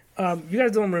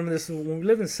guys don't remember this. When we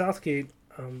lived in Southgate,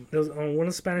 there was on one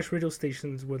of the Spanish radio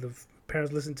stations where the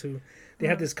parents listened to, they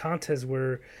had this contest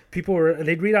where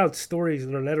they'd read out stories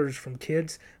or letters from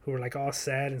kids who were like all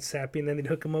sad and sappy, and then they'd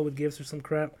hook them up with gifts or some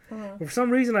crap. But for some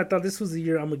reason, I thought this was the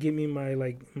year I'm gonna get me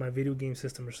my video game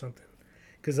system or something,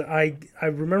 because I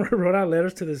remember I wrote out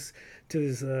letters to this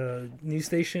news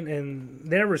station, and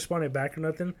they never responded back or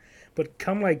nothing. But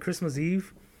come like Christmas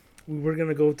Eve, we were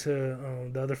gonna go to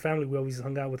the other family we always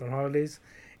hung out with on holidays.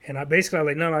 And I was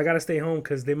like, no, I got to stay home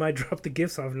because they might drop the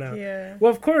gifts off now. Yeah.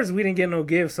 Well, of course, we didn't get no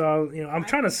gifts. So, I'm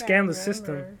trying to scam the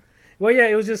system. Well, yeah,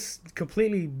 it was just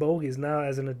completely bogus. Now,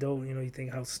 as an adult, you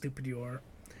think how stupid you are.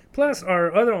 Plus,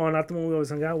 our other aunt, not the one we always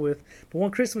hung out with, but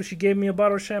one Christmas, she gave me a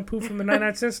bottle of shampoo from the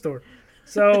 99-cent store.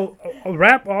 So, I'll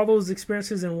wrap all those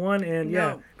experiences in one,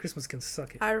 and Christmas can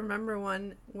suck it. I remember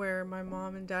one where my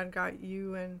mom and dad got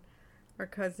you and our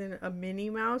cousin a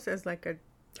Minnie Mouse as like a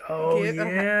gift,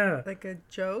 yeah, like a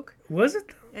joke. Was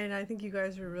it? And I think you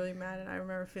guys were really mad, and I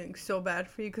remember feeling so bad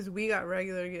for you because we got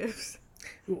regular gifts.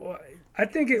 Well, I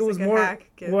think it was like more.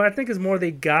 Well, I think it's more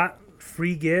they got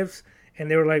free gifts,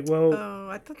 and they were like, "Well,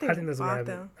 I think that's what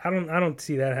happened. I don't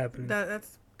see that happening.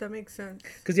 That makes sense.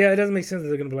 Because it doesn't make sense that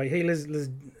they're gonna be like, "Hey, let's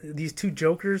these two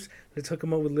jokers, let's hook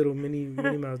them up with little Minnie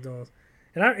Mouse dolls."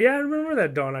 And I remember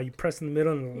that doll. Now you press in the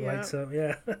middle and it lights up.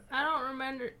 Yeah. I don't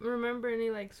remember any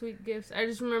like sweet gifts. I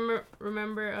just remember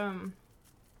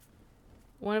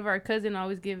one of our cousin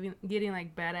always getting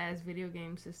like badass video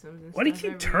game systems and Why do you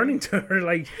keep turning to her?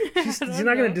 Like she's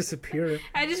not gonna disappear.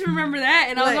 I just remember that,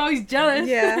 and I was always jealous.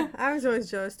 Yeah, I was always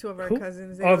jealous too of our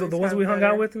cousins. They the ones we hung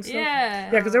out with and stuff. Yeah,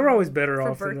 because they were always better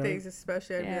off. For birthdays,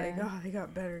 especially, I'd be like, oh, they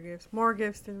got better gifts, more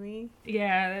gifts than me.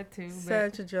 Yeah, that too.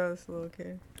 Such a jealous little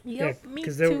kid. Yep, me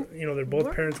because too. Their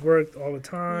both parents worked all the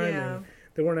time, and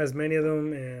there weren't as many of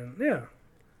them, and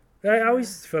I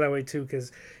always feel that way too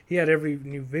because he had every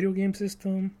new video game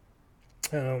system.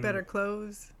 Better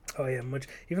clothes. Oh yeah, much.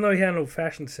 Even though he had no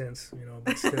fashion sense,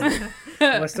 but still,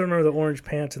 I still remember the orange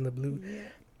pants and the blue.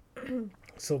 Yeah.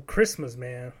 So Christmas,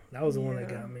 man, that was the one that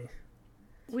got me.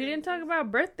 We didn't talk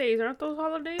about birthdays. Aren't those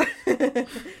holidays?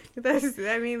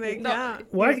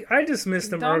 Well, I just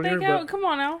missed them earlier. Don't they count? Come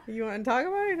on now. You want to talk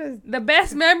about it? The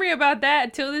best memory about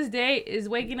that till this day is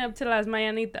waking up to Las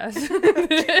Mañanitas.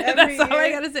 That's all I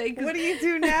gotta say. What do you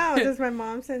do now? Does my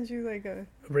mom send you like a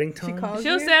ringtone?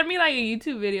 She'll send me like a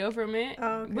YouTube video from it.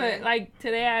 Oh, okay. But like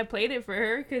today I played it for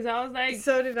her because I was like,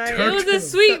 so did I. It was a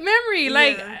sweet memory.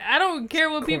 Like I don't care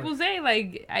what people say.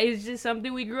 Like it's just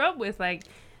something we grew up with. Like.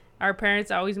 Our parents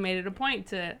always made it a point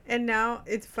to. And now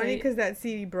it's funny because that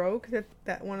CD broke.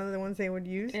 That one of the ones they would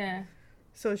use. Yeah.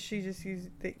 So we just use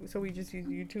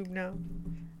YouTube now.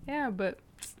 Yeah, but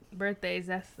birthdays.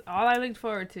 That's all I looked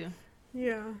forward to.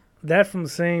 Yeah. That from the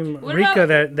same Rika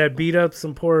that beat up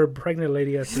some poor pregnant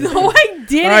lady yesterday. No, I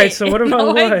didn't. All right, so what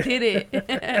about what? I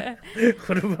didn't.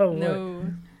 What about what?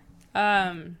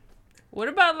 No. What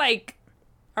about like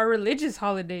our religious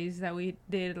holidays that we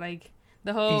did, like.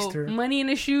 The whole Easter. Money in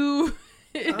a shoe.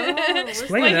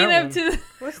 Explain that up to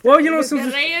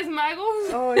some Reyes Magos.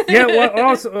 Oh, yeah. Well,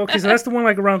 also okay. So that's the one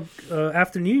like around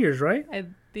after New Year's, right? I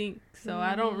think so.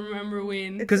 I don't remember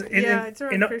when. Because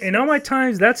in all my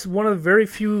times, that's one of the very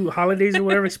few holidays or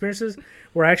whatever experiences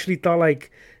where I actually thought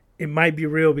like it might be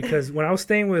real. Because when I was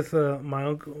staying with my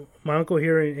uncle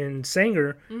here in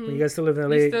Sanger, when you guys still live in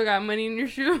LA, you still got money in your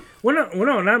shoe. Well,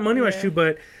 no, not money in my shoe,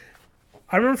 but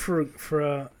I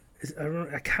remember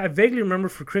I vaguely remember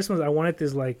for Christmas I wanted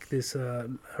this a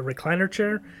recliner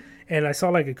chair, and I saw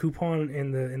like a coupon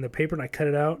in the paper and I cut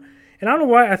it out, and I don't know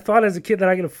why I thought as a kid that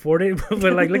I could afford it,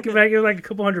 but like looking back it was like a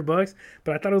couple $100,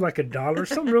 but I thought it was like $1,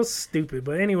 something real stupid.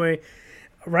 But anyway,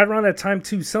 right around that time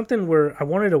too, something where I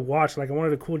wanted to watch, like I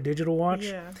wanted a cool digital watch.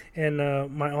 Yeah. And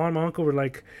my aunt and my uncle were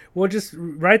like, well, just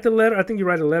write the letter. I think you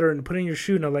write a letter and put it in your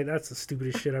shoe. And I'm like, that's the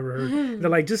stupidest shit I ever heard. They're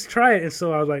like, just try it. And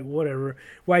so I was like, whatever.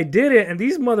 Well, I did it. And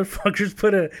these motherfuckers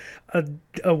put a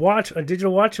watch, a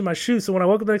digital watch in my shoe. So when I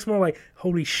woke up the next morning, I'm like,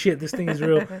 holy shit, this thing is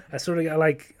real. I sort of got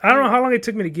like, I don't know how long it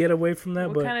took me to get away from that.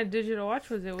 What kind of digital watch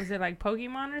was it? Was it like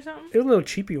Pokemon or something? It was a little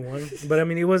cheapy one. But I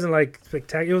mean, it wasn't like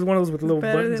spectacular. It was one of those with little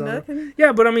Better buttons than on nothing. it.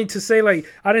 Yeah, but I mean, to say like,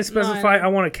 I didn't specify No, I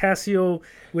want a Casio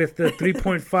with the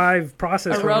 3.5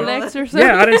 processor. A Rolex or something?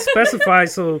 Yeah, I didn't specify.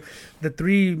 So the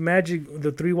three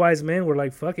wise men were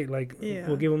like, fuck it. Like,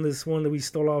 we'll give them this one that we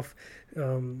stole off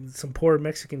some poor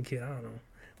Mexican kid. I don't know.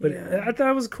 But I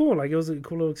thought it was cool. Like, it was a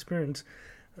cool little experience.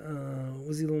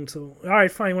 Was he little? So, all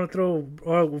right, fine. You want to throw,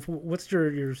 what's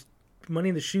your money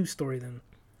in the shoe story then?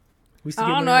 I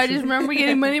don't know. I just remember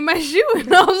getting money in my shoe,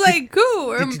 and I was like,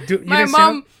 cool. Or my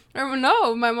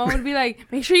mom would be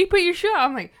like, make sure you put your shoe out.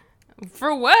 I'm like,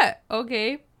 for what?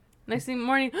 Okay. Next thing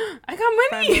morning, I got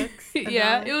money.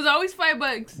 Yeah, it was always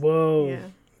 $5. Whoa.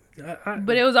 Yeah.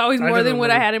 But it was always more than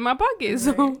what I had in my pocket.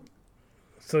 So. Right.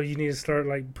 So you need to start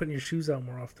like putting your shoes out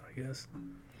more often, I guess.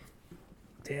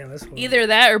 Damn, that's what Either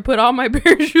that or put all my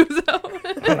pair of shoes out.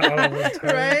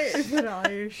 Right? Put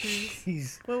all your shoes.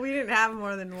 Jeez. Well, we didn't have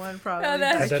more than one, probably. Oh,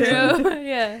 that's That's true.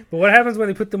 Yeah. But what happens when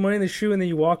they put the money in the shoe and then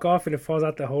you walk off and it falls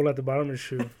out the hole at the bottom of the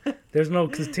shoe? There's no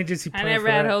contingency plan. I never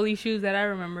for had that. holy shoes that I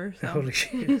remember. So. Holy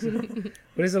shit.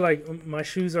 What is it like? My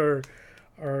shoes are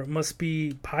must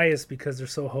be pious because they're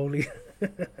so holy.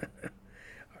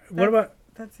 What about?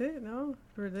 That's it, no?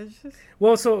 Religious?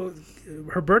 Well, so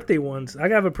her birthday ones. I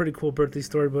have a pretty cool birthday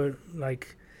story, but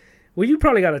like, well, you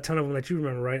probably got a ton of them that you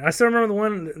remember, right? I still remember the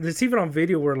one that's even on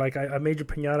video where like I made your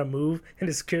pinata move and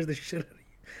it scares the shit out of you.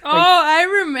 Oh, I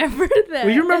remember that. Well,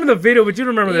 you remember the video, but you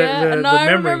don't remember the memory.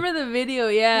 I remember the video.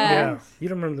 Yeah, you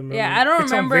don't remember the memory. Yeah, I don't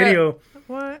it's remember on video.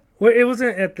 What? Well, it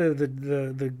wasn't at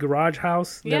the garage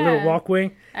house, that little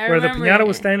walkway where the pinata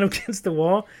was standing up against the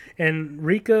wall, and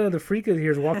Rika, the freaka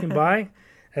here, is walking by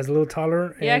as a little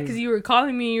taller. Yeah, because you were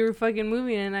calling me, you were fucking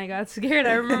moving, and I got scared.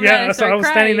 I remember. Yeah, so I was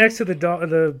standing next to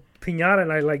the pinata,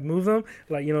 and I like moved them,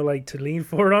 like like to lean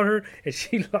forward on her, and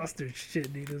she lost her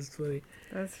shit, dude. It was funny.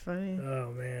 That's funny.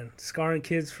 Oh man, scarring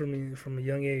kids from a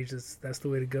young age. That's the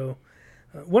way to go.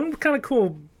 One kind of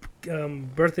cool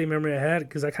birthday memory I had,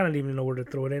 because I kind of didn't even know where to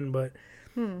throw it in, but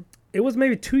it was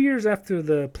maybe 2 years after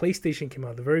the PlayStation came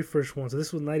out, the very first one. So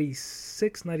this was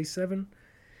 96, 97,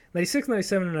 96,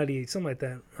 97, or 98, something like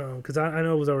that. Because I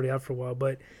know it was already out for a while,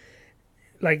 but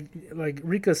like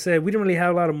Rika said, we didn't really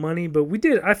have a lot of money, but we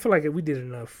did. I feel like we did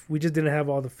enough. We just didn't have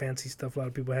all the fancy stuff a lot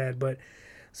of people had, but.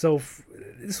 So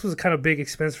this was a kind of big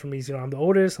expense for me. You know, I'm the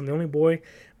oldest, I'm the only boy,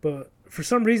 but for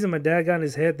some reason my dad got in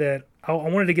his head that I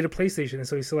wanted to get a PlayStation, and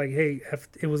so he said like, hey,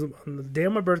 it was on the day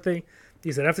of my birthday.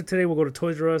 He said after today we'll go to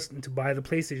Toys R Us and to buy the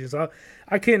PlayStation. So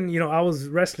I couldn't, I was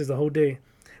restless the whole day.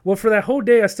 Well, for that whole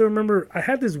day, I still remember I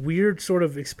had this weird sort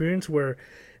of experience where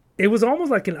it was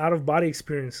almost like an out of body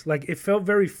experience. Like it felt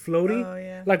very floaty. Oh,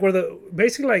 yeah. Like where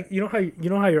basically like you know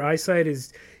how your eyesight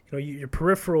is, your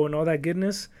peripheral and all that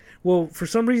goodness. Well, for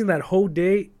some reason, that whole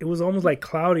day, it was almost like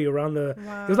cloudy around It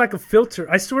was like a filter.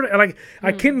 I sort of, like,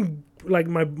 I couldn't, like,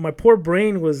 my poor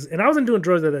brain was, and I wasn't doing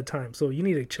drugs at that time, so you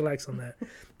need to chillax on that.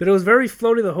 But it was very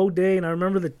floaty the whole day, and I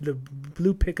remember the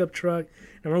blue pickup truck.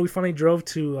 I remember we finally drove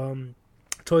to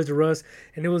Toys R Us,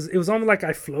 and it was almost like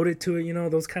I floated to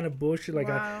it, those kind of bullshit. Like,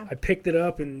 I picked it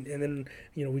up, and then,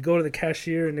 we go to the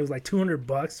cashier, and it was like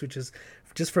 $200, which is...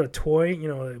 just for a toy,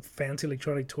 a fancy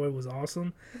electronic toy was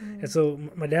awesome. And so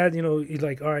my dad, he's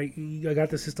like, all right, I got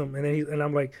the system. And then and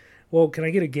I'm like, well, can I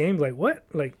get a game? Like, what?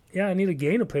 Like, yeah, I need a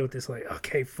game to play with this. Like,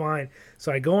 okay, fine.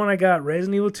 So I go and I got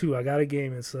Resident Evil 2. I got a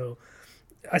game. And so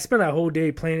I spent that whole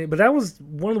day playing it. But that was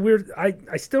one of the weird,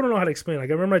 I still don't know how to explain it.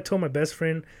 Like, I remember I told my best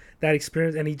friend that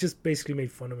experience, and he just basically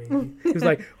made fun of me. He was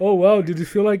like, oh, wow, did it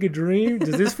feel like a dream?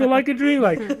 Does this feel like a dream?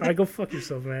 Like, all right, go fuck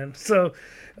yourself, man. So,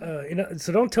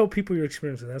 so don't tell people your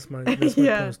experience. That's my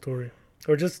cool story.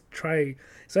 Or just try.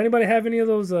 Does anybody have any of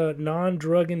those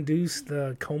non-drug induced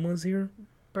comas here?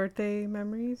 Birthday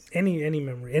memories? Any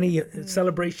memory, any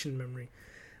celebration memory.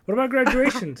 What about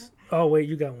graduations? Oh wait,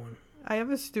 you got one. I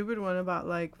have a stupid one about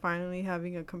like finally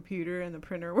having a computer and the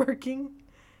printer working.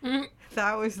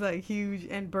 That was like huge,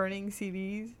 and burning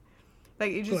CDs.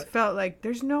 Like it just felt like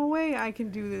there's no way I can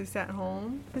do this at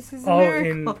home. This is a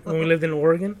miracle. When we lived in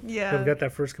Oregon? Yeah. We got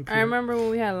that first computer. I remember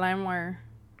when we had LimeWire.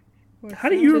 How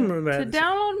do you remember to that?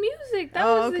 download music. That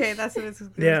was okay, that's what it's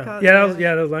called. Yeah, called.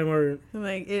 that was LimeWire.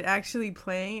 Like it actually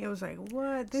playing. It was like,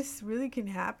 what? This really can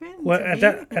happen? What at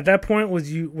that point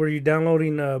were you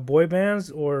downloading boy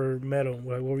bands or metal?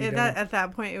 What were you at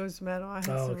that point it was metal. I had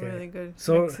some really good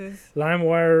mixes.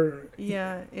 LimeWire.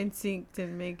 Yeah, NSYNC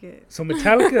didn't make it. So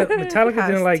Metallica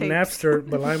didn't like tapes. Napster,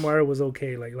 but LimeWire was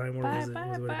okay. Like LimeWire was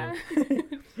what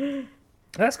it is.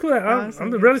 That's cool. I'm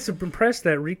really impressed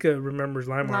that Rika remembers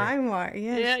LimeWire. LimeWire,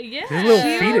 yeah. Yeah. His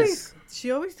little fetus.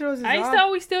 She always throws it I used to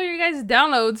always steal your guys'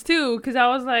 downloads, too, because I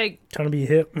was like... Trying to be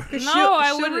hip.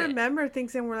 I wouldn't. Remember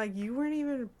things and we're like, you weren't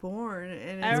even born.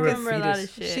 And I remember a lot of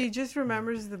shit. She just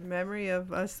remembers the memory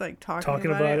of us, like, talking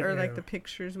about it or, like, the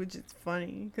pictures, which is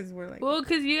funny, because we're like... Well,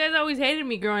 because you guys always hated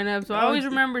me growing up, so I always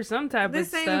remember some type of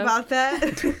stuff. This ain't about that.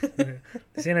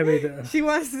 This ain't about that. She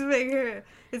wants to make her...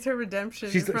 It's her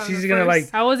redemption. She's gonna like.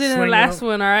 I wasn't in the last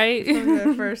one, all right. From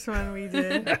the first one we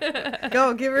did.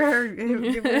 Go give her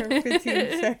 15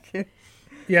 seconds.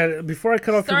 Yeah, before I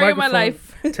cut off Story your of my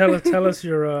microphone, life. tell us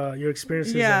your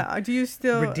experiences. Yeah, do you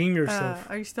still redeem yourself?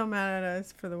 Are you still mad at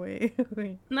us for the way?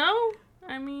 No,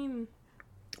 I mean.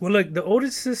 Well, look, the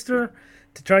oldest sister.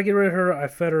 To try to get rid of her, I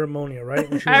fed her ammonia,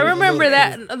 right? I remember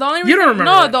that. The only reason, you don't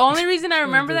remember that. The only reason I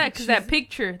remember that because that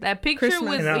picture Christmas.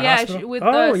 with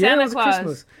Santa Claus.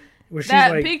 Christmas, where she's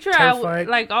that like picture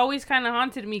terrified. Always kind of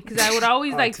haunted me because I would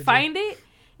always find it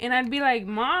and I'd be like,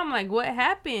 Mom, like what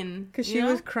happened? Because she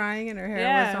was crying and her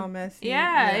hair was all messy.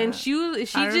 Yeah, and she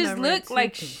just looked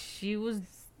like she was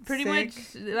pretty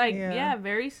much like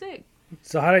very sick.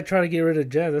 So how did I try to get rid of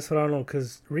Jazz? That's what I don't know.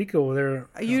 Because Rico over there...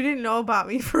 You didn't know about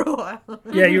me for a while.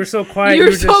 Yeah, you were so quiet. You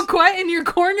were so quiet in your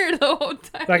corner the whole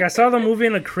time. Like, I saw the movie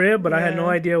in a crib, but I had no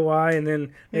idea why. And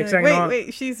then next thing I know...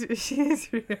 she's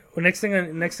real. Well, next thing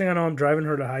I know, I'm driving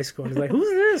her to high school. And he's like, who's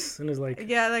this? And it's like...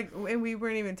 Yeah, like, and we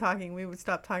weren't even talking. We would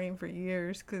stop talking for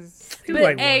years.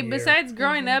 But, hey, besides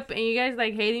growing up and you guys,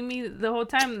 like, hating me the whole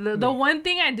time, the one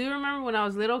thing I do remember when I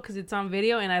was little, because it's on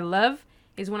video and I love...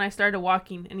 is when I started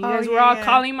walking and you guys were all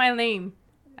calling my name.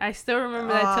 I still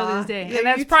remember that till this day. And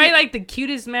that's probably like the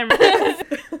cutest memory.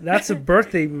 That's a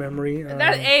birthday memory.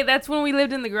 That's when we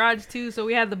lived in the garage too. So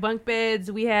we had the bunk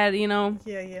beds. We had,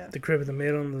 the crib with the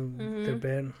maid on the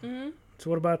bed. Mm-hmm. So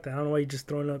what about that? I don't know why you're just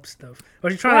throwing up stuff.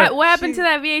 What happened to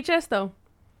that VHS though?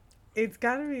 It's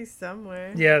gotta be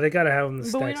somewhere. Yeah, they gotta have them in the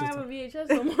stacks. But we don't have a VHS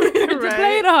no more to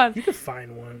play it on. You could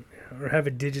find one or have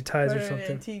it digitized or something.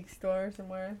 An antique store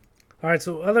somewhere. All right,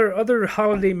 so other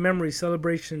holiday memories,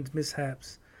 celebrations,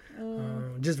 mishaps,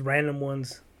 just random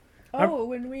ones.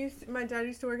 When my dad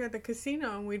used to work at the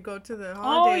casino and we'd go to the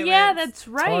holiday events. That's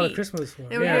right. Oh, the Christmas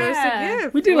one. And we gave us a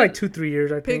gift. We did like 2-3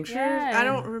 years, I think. Pictures. Yeah. I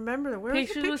don't remember. Where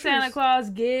pictures was the with Santa Claus,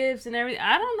 gifts, and everything.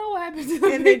 I don't know what happened to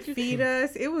them. And they'd feed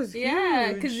us. It was huge.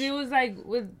 Yeah, because it was like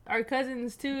with our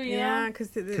cousins too. You know?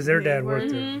 Because their dad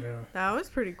worked there. Yeah. That was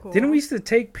pretty cool. Didn't we used to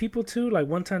take people too? Like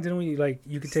one time, didn't we? Like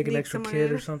you could take an extra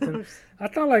kid or something. I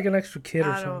thought like an extra kid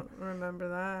or something. I don't remember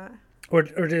that. Or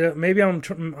did maybe I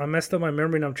messed up my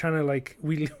memory and I'm trying to like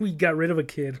we got rid of a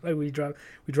kid, like we dropped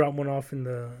one off in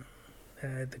the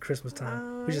at the Christmas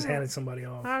time. We just handed somebody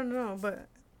off. I don't know, but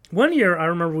one year I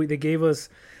remember they gave us,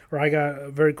 or I got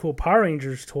a very cool Power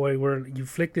Rangers toy where you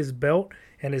flick this belt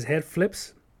and his head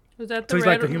flips. Was that the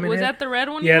red? That the red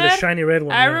one? Yeah, the shiny red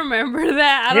one. I remember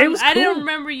that. I didn't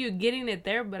remember you getting it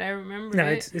there, but I remember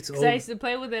it. It's old. I used to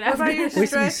play with it. What about your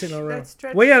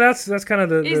stretch? Well, yeah, that's kind of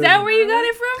the. Is that where you got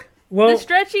it from? Well, the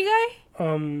stretchy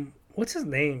guy? What's his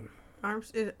name?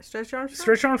 Stretch Armstrong?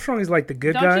 Stretch Armstrong is like the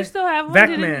good guy. Don't you still have one?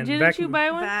 Didn't you buy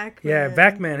one? Yeah,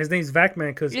 Vacman. His name's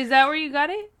Vacman. Is that where you got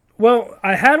it? Well,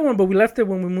 I had one, but we left it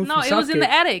when we moved. No, from it was in the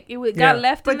attic. It got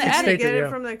left in the attic. But did you get it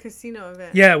from the casino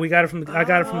event? Yeah, we got it from. I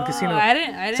got it from the casino. I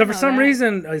didn't. So for some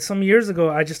reason, some years ago,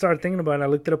 I just started thinking about it. And I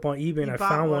looked it up on eBay and I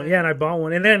found one. Yeah, and I bought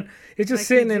one, and then it's just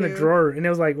sitting in a drawer, and it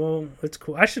was like, well, it's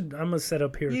cool. I'm gonna set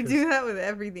up here. You do that with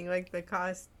everything, like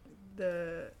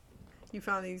you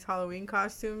found these Halloween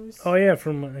costumes. Oh yeah,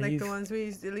 from like the ones we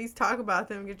used to at least talk about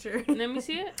them. Get your. Let me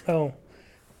see it. Oh.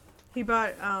 He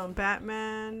bought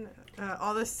Batman,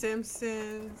 all the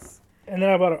Simpsons. And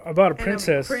then I bought a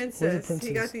princess. Princess.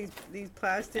 He got these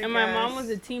plastic. And my mom was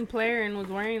a team player and was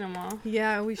wearing them all.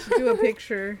 Yeah, we should do a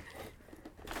picture.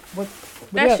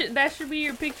 That should be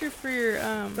your picture for your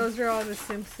Those are all the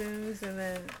Simpsons, and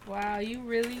then wow, you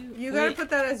gotta put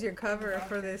that as your cover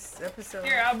for this episode.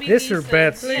 Here, I'll be this or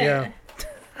Beth's, yeah.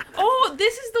 Oh,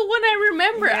 this is the one I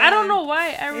remember. Yeah. I don't know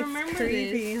why I remember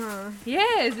creepy, this. huh?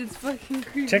 Yes, it's fucking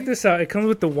creepy. Check this out. It comes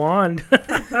with the wand.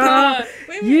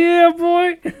 Wait, Yeah,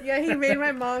 boy. Yeah, he made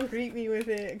my mom greet me with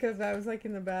it because I was like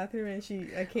in the bathroom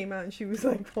and I came out and she was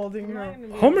like holding her.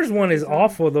 Homer's one is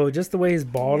awful though. Just the way he's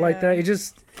bald like Yeah.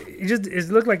 that. It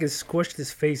looked like it squished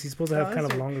his face. He's supposed to have kind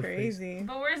of longer face. crazy.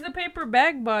 But where's the paper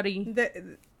bag body?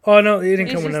 Oh no, it didn't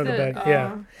It's come with just none of the the- bag.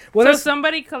 Yeah. Well, So that's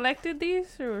somebody collected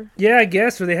these, or yeah, I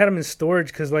guess, or they had them in storage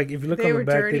because like if you look They on were the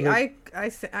back, dirty. they look. I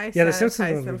Yeah, the Simpsons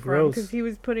sanitized ones them were for him gross. because he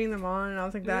was putting them on and I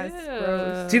was like, that's Yeah.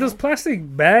 gross. See those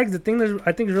plastic bags. The thing that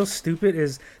I think is real stupid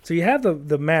is so you have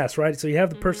the mask, right? So you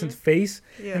have the person's face,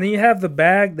 Yeah. and then you have the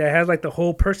bag that has like the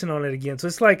whole person on it again. So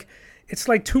it's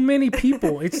like too many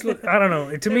people. It's I don't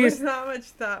know. To me, There's it's not much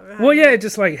thought behind well, yeah. it. It's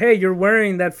just like, hey, you're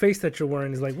wearing that face that you're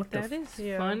wearing is like what the. that is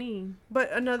Yeah. funny.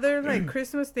 But another like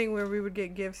Christmas thing where we would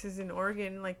get gifts is in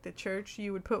Oregon, like the church.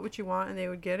 You would put what you want and they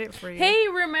would get it for you. Hey,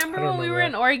 I remember don't when we know were that.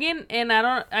 in Oregon and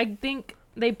I think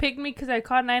they picked me because I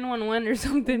called 911 or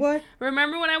something. What?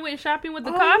 Remember when I went shopping with the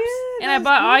Oh, cops yeah, and I those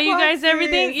bought all you boom guys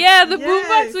everything? boxes. Yeah, the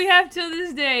boombox Yes. we have till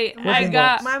this day. What I boom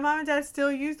got box? My mom and dad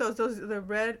still use those. Those the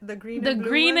red, the green, the and blue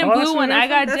green ones. and Oh, that's blue where one. they're I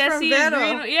got from? That's from Jesse a Vero.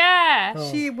 green one. Yeah.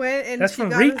 Oh. She went and That's she from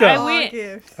got Rika. us I all went-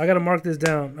 gifts. I gotta mark this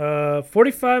down.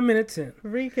 45 minutes in.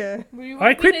 Rika. Were you All right,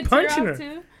 want quit me to tear punching off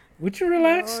her. too? Would you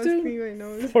relax, Oh, it's dude? me right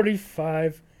now.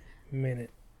 45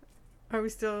 minutes. Are we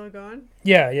still going?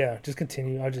 Yeah. Just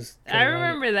continue. I'll just. I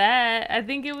remember that. I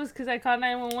think it was because I called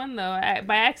 911 though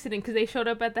by accident because they showed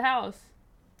up at the house.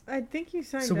 I think you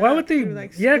signed So up why would they? through,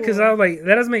 like, Yeah, because school. I was like,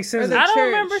 that doesn't make sense. the I don't church.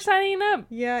 remember signing up.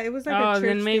 Yeah, it was like Oh, a church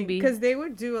then maybe. because they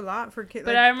would do a lot for kids.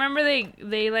 But I remember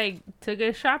they like took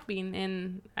us shopping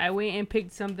and I went and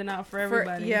picked something out for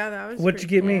everybody. yeah, that was. What'd you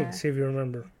pretty get me? Yeah. See if you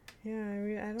remember. cool.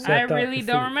 Yeah, I don't. So I I thought really you're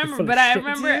don't full- remember, you're full but of I shit.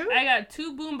 remember Do you? I got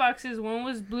 2 boom boxes. One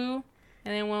was blue,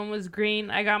 and then one was green.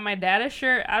 I got my dad a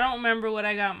shirt. I don't remember what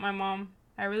I got my mom.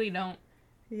 I really don't.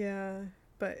 Yeah,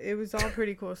 but it was all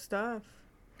pretty cool stuff.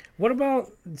 What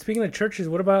about speaking of churches?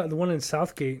 What about the one in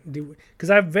Southgate?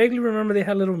 Because I vaguely remember they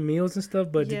had little meals and stuff,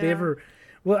 but did they Yeah. ever?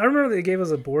 Well, I remember they gave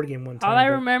us a board game one time. All I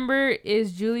but- remember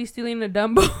is Julie stealing a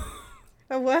Dumbo.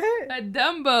 A what? A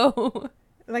Dumbo.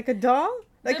 Like a doll?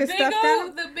 Like the a big stuffed old,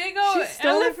 animal? the big old She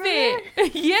stole it from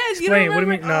elephant. Yes, you Explain. don't What do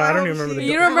you remember? mean? No, I don't Oh, even remember the. she-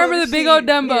 You dog. don't remember the big old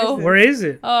Dumbo? Yes. Where is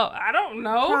it? Oh, I don't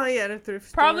know. Probably at a thrift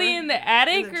store. Probably in the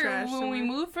attic in the or trash when we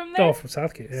somewhere. moved from there. Oh, from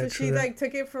Southgate. Yeah, So true she that. like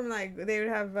took it from like they would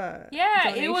have.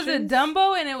 Yeah, it was a donations.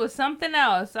 Dumbo and it was something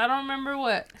else. I don't remember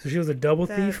what. So she was a double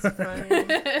That's thief. funny.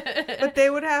 But they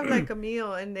would have like a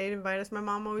meal and they'd invite us. My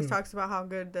mom Hmm. always talks about how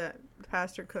good the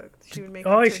pastor cooked. She would make.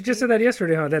 Oh, the she just turkey. said that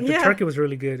yesterday, huh? That the Yeah. turkey was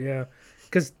really good. Yeah,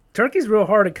 because turkey's real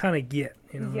hard to kind of get.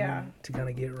 You know. Yeah. To kind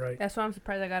of get right. That's why I'm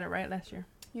surprised I got it right last year.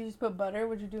 You just put butter.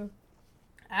 What'd you do?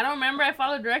 I don't remember. I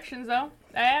followed directions though.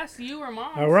 I asked you or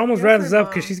mom. We're almost Yes, wrapping this my up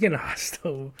because mom. she's getting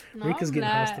hostile. No, Rika's I'm getting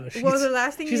not. hostile. Well, the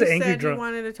last thing you she's an angry said drunk. you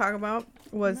wanted to talk about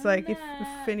was No, like I'm if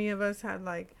not. any of us had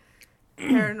like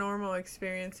paranormal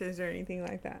experiences or anything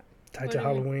like that. Tied What to do you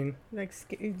mean? Halloween. Like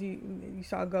you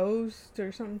saw ghosts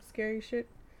or some scary shit.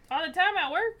 All the time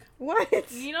at work.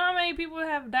 What? You know how many people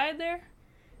have died there?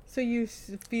 So you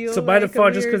feel So by like a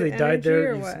default, just 'cause weird they died there,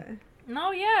 energy or you what?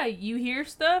 No, yeah. You hear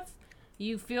stuff.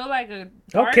 You feel like a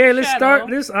dark Okay, let's shadow. start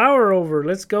this hour over.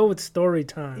 Let's go with story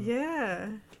time. Yeah.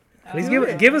 Please Do give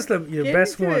it. give us your Give it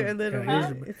best to one. it a little here's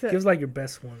bit. your- It's a- give us like your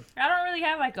best one. I don't really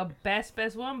have like a best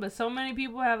one, but so many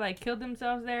people have like killed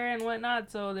themselves there and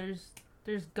whatnot. So there's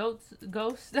ghosts.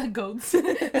 There's ghosts.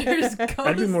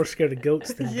 I'd be more scared of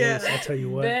goats than Yeah. ghosts. I'll tell you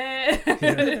what. Yeah.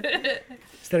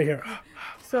 Instead of here,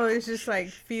 So it's just like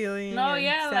feeling. No, and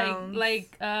yeah, sounds.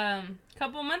 like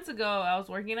couple months ago, I was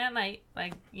working at night,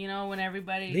 like you know when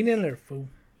lean in there, fool.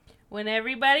 when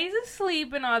everybody's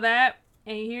asleep and all that,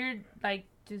 and you hear like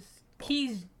just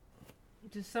keys,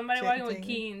 just somebody walking with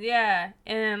Clicking. keys, yeah.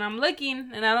 And I'm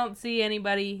looking, and I don't see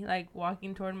anybody like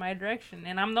walking toward my direction,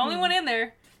 and I'm the only one in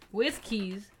there with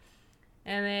keys.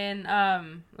 And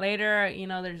then later, you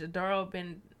know, there's a door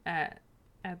open at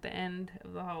the end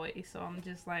of the hallway, so I'm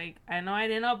just like, I know I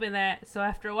didn't open that. So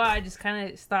after a while, I just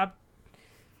kind of stopped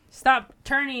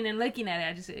turning and looking at it.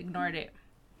 I just ignored it.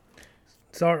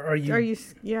 So are you? Are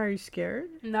you scared?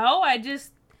 No, I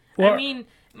just, Well- I mean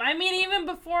even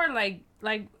before like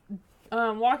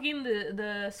walking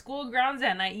the school grounds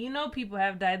at night, you know, people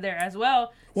have died there as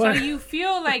well. What? So you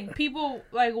feel like people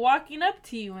like walking up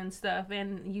to you and stuff,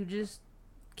 and you just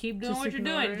keep doing Just what you're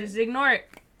ignore doing. it? Just ignore it.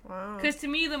 Wow. Because to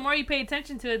me, the more you pay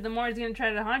attention to it, the more it's going to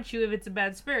try to haunt you if it's a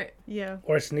bad spirit. Yeah.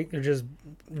 Or a sneaker just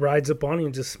rides up on you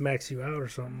and just smacks you out or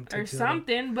something. Or takes you out.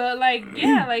 something. But, like,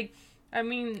 yeah, like, I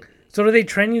mean, So do they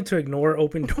train you to ignore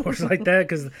open doors like that?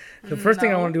 Because the first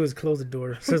thing I want to do is close the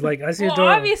door. So it's like I see a door.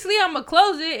 Obviously I'm gonna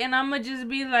close it, and I'm gonna just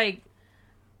be like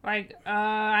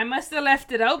I must have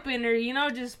left it open, or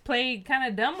just play kind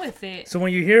of dumb with it. So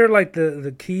when you hear like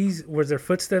the keys, was there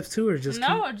footsteps too, or just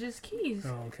just keys?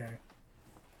 Oh, okay.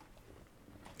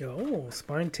 Oh,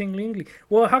 spine tingling.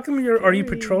 Well, how come are you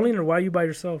patrolling, or why are you by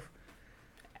yourself?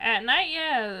 At night,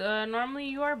 yeah. Normally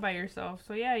you are by yourself,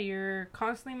 so yeah, you're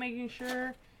constantly making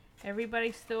sure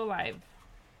everybody's still alive.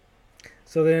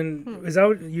 So then, is that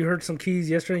what, you heard some keys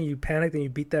yesterday and you panicked and you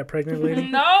beat that pregnant lady?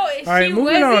 No, All right, she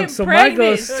moving wasn't on. So pregnant. my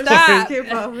ghost Stop.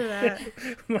 story.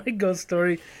 My ghost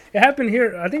story. It happened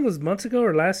here. I think it was months ago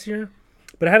or last year.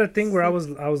 But I had a thing where I was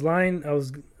lying. I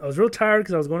was real tired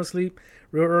because I was going to sleep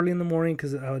real early in the morning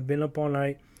because I had been up all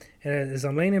night. And as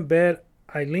I'm laying in bed,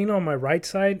 I lean on my right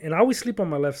side, and I always sleep on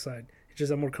my left side. It's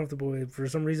just I'm more comfortable with it. For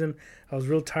some reason, I was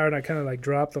real tired. I kind of like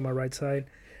dropped on my right side.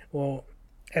 Well,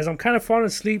 as I'm kind of falling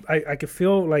asleep, I could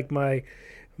feel like my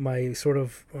sort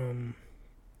of what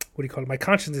do you call it? My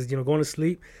consciousness, going to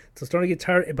sleep. So I'm starting to get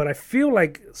tired, but I feel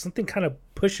like something kind of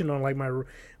pushing on like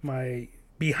my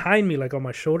behind me, like on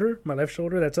my shoulder, my left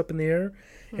shoulder that's up in the air.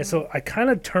 Mm-hmm. And so I kind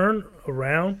of turn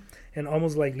around and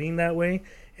almost like lean that way.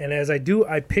 And as I do,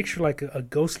 I picture like a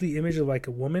ghostly image of like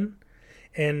a woman.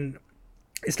 And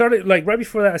it started like right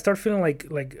before that, I started feeling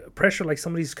like pressure, like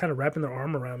somebody's kind of wrapping their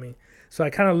arm around me. So I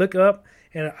kind of look up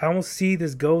and I almost see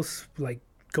this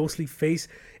ghostly face.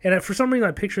 And for some reason,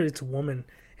 I picture it's a woman.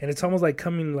 And it's almost like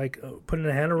coming, like putting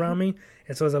a hand around me.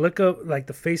 And so as I look up, like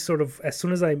the face sort of, as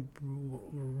soon as I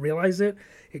realize it,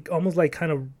 it almost like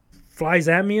kind of flies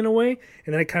at me in a way.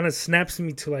 And then it kind of snaps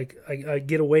me to like, I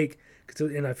get awake.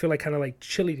 And I feel like kind of like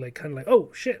chilly, like kind of like,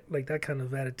 oh shit, like that kind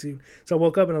of attitude. So I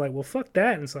woke up and I'm like, well, fuck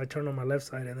that. And so I turned on my left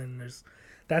side, and then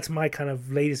that's my kind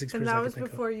of latest experience. And that was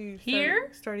before you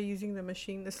started using the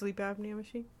machine, the sleep apnea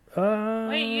machine?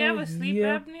 Wait, you have a sleep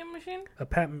apnea machine? A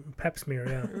pap smear,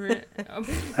 yeah. I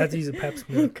have to use a pap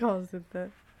smear. He calls it that.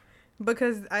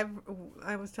 Because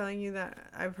I was telling you that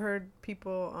I've heard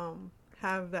people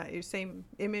have that same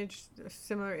image, a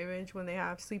similar image when they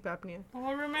have sleep apnea.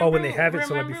 Well, remember, when they have it,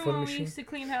 so like before the machine? Remember when we used to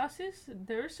clean houses?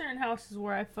 There were certain houses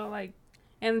where I felt like,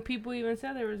 and people even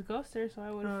said there was ghosts there, so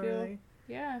I would feel, really?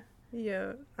 Yeah.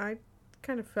 Yeah, I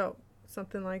kind of felt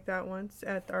something like that once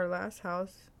at our last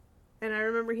house. And I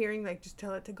remember hearing, like, just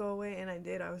tell it to go away, and I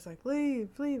did. I was like, leave,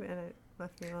 and it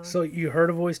left me alone. So you heard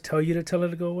a voice tell you to tell it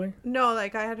to go away? No,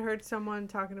 like, I had heard someone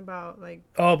talking about, like,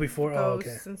 before,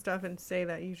 ghosts and stuff, and say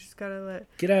that you just gotta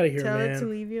get out of here, tell man. it to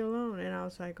leave you alone. And I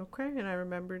was like, okay, and I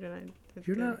remembered, and I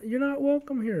You're not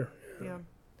welcome here. Yeah.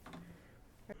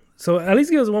 So at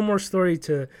least give us one more story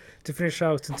to finish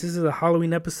out, since this is a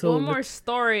Halloween episode. One more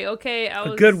story, okay?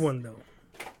 A good one though.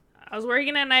 I was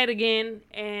working at night again,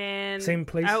 and same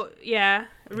place. The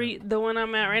one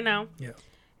I'm at right now. Yeah.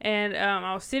 And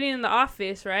I was sitting in the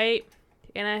office, right?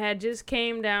 And I had just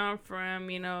came down from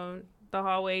the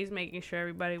hallways, making sure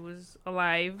everybody was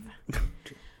alive.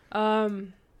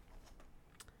 And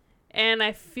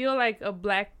I feel like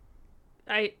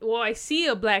I see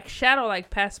a black shadow like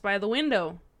pass by the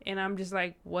window, and I'm just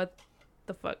like, what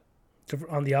the fuck?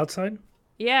 On the outside?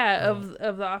 Yeah, of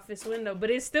the office window,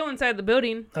 but it's still inside the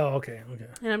building. Oh, okay.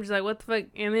 And I'm just like, what the fuck?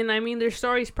 And then there's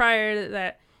stories prior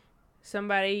that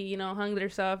somebody hung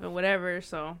themselves and whatever.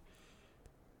 So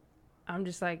I'm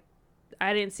just like,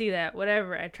 I didn't see that.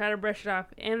 Whatever. I try to brush it off,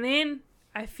 and then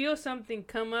I feel something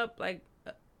come up like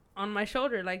on my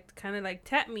shoulder, like kind of like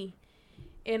tap me,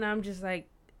 and I'm just like,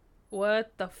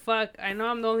 what the fuck? I know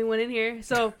I'm the only one in here,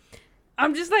 so.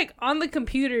 I'm just like on the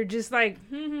computer, just like,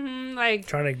 like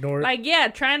trying to ignore it. Like, yeah,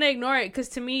 trying to ignore it. Because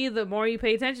to me, the more you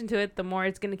pay attention to it, the more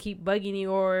it's going to keep bugging you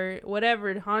or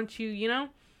whatever, haunt you,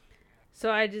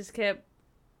 So I just kept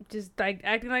just like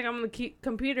acting like I'm on the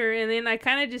computer. And then I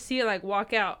kind of just see it like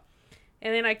walk out.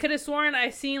 And then I could have sworn I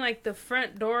seen like the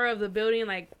front door of the building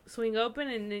like swing open,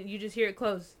 and then you just hear it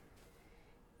close.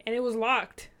 And it was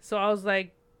locked. So I was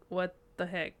like, what the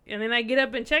heck? And then I get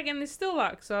up and check, and it's still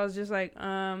locked. So I was just like,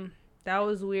 that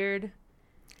was weird.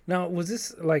 Now, was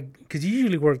this like, because you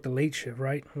usually work the late shift,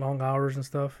 right? Long hours and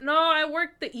stuff. No, I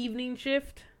worked the evening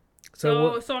shift.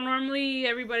 So normally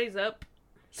everybody's up.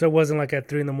 So it wasn't like at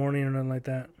 3 a.m. or nothing like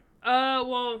that?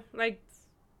 Well, like,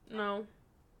 no.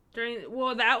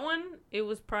 That one, it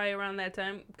was probably around that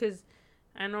time. Because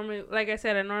I normally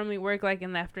work like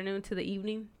in the afternoon to the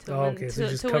evening.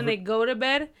 When they go to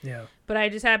bed. Yeah. But I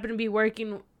just happened to be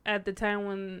working at the time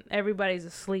when everybody's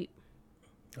asleep.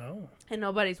 Oh. And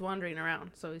nobody's wandering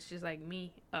around. So it's just like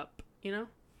me up,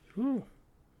 Ooh.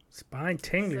 Spine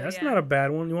tingling. That's not a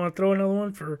bad one. You want to throw another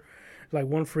one for like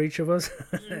one for each of us?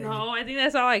 No, I think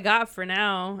that's all I got for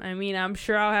now. I mean, I'm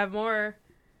sure I'll have more.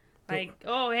 Like,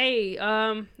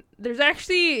 there's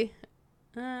actually,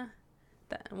 that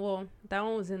one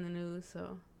was in the news,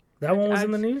 so. That one was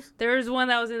in the news? There was one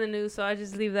that was in the news, so I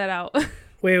just leave that out.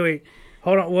 Wait.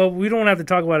 Hold on. Well, we don't have to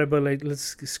talk about it, but like,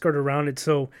 let's skirt around it.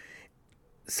 So,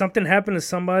 something happened to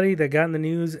somebody that got in the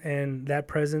news, and that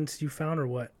presence you found, or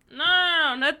what?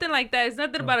 No, nothing like that. It's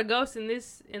nothing about a ghost in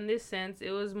this sense.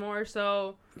 It was more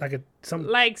so like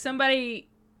somebody.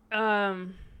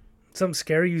 Something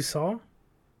scary you saw?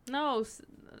 No.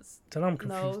 So I'm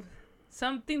confused.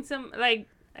 No,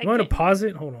 You want to pause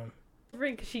it? Hold on.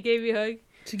 She gave you a hug.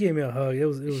 She gave me a hug. It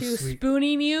was She was sweet.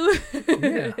 spooning you.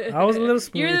 Yeah, I was a little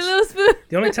spoon. You're the little spoon.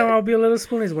 The only time I'll be a little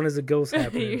spoon is when there's a ghost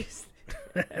happening.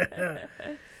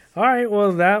 All right,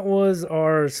 well, that was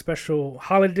our special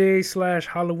holiday /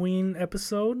 Halloween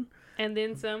episode. And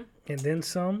then some.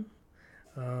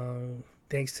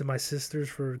 Thanks to my sisters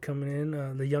for coming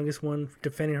in. The youngest one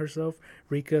defending herself,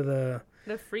 Rika the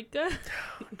Freaka?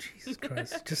 Oh, Jesus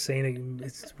Christ. Just saying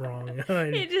it's wrong.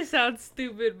 It just sounds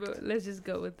stupid, but let's just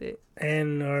go with it.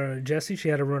 And Jessie, she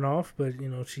had to run off, but,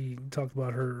 she talked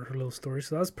about her little story.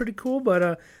 So that was pretty cool.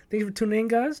 But thank you for tuning in,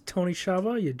 guys. Tony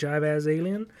Shava, you jive-ass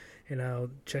alien. And I'll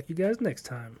check you guys next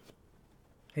time.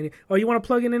 You want to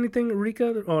plug in anything,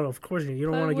 Rika? Oh, of course you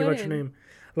don't want to give out your name.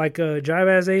 Like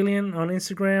Jive-ass alien on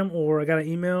Instagram, or I got an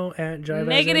email at jive-ass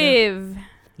Negative.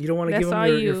 You don't want to give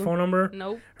them your phone number?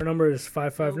 Nope. Her number is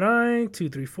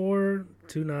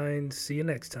 559-234-29. See you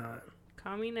next time.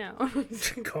 Call me now.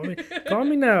 Call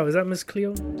me now. Is that Miss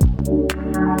Cleo?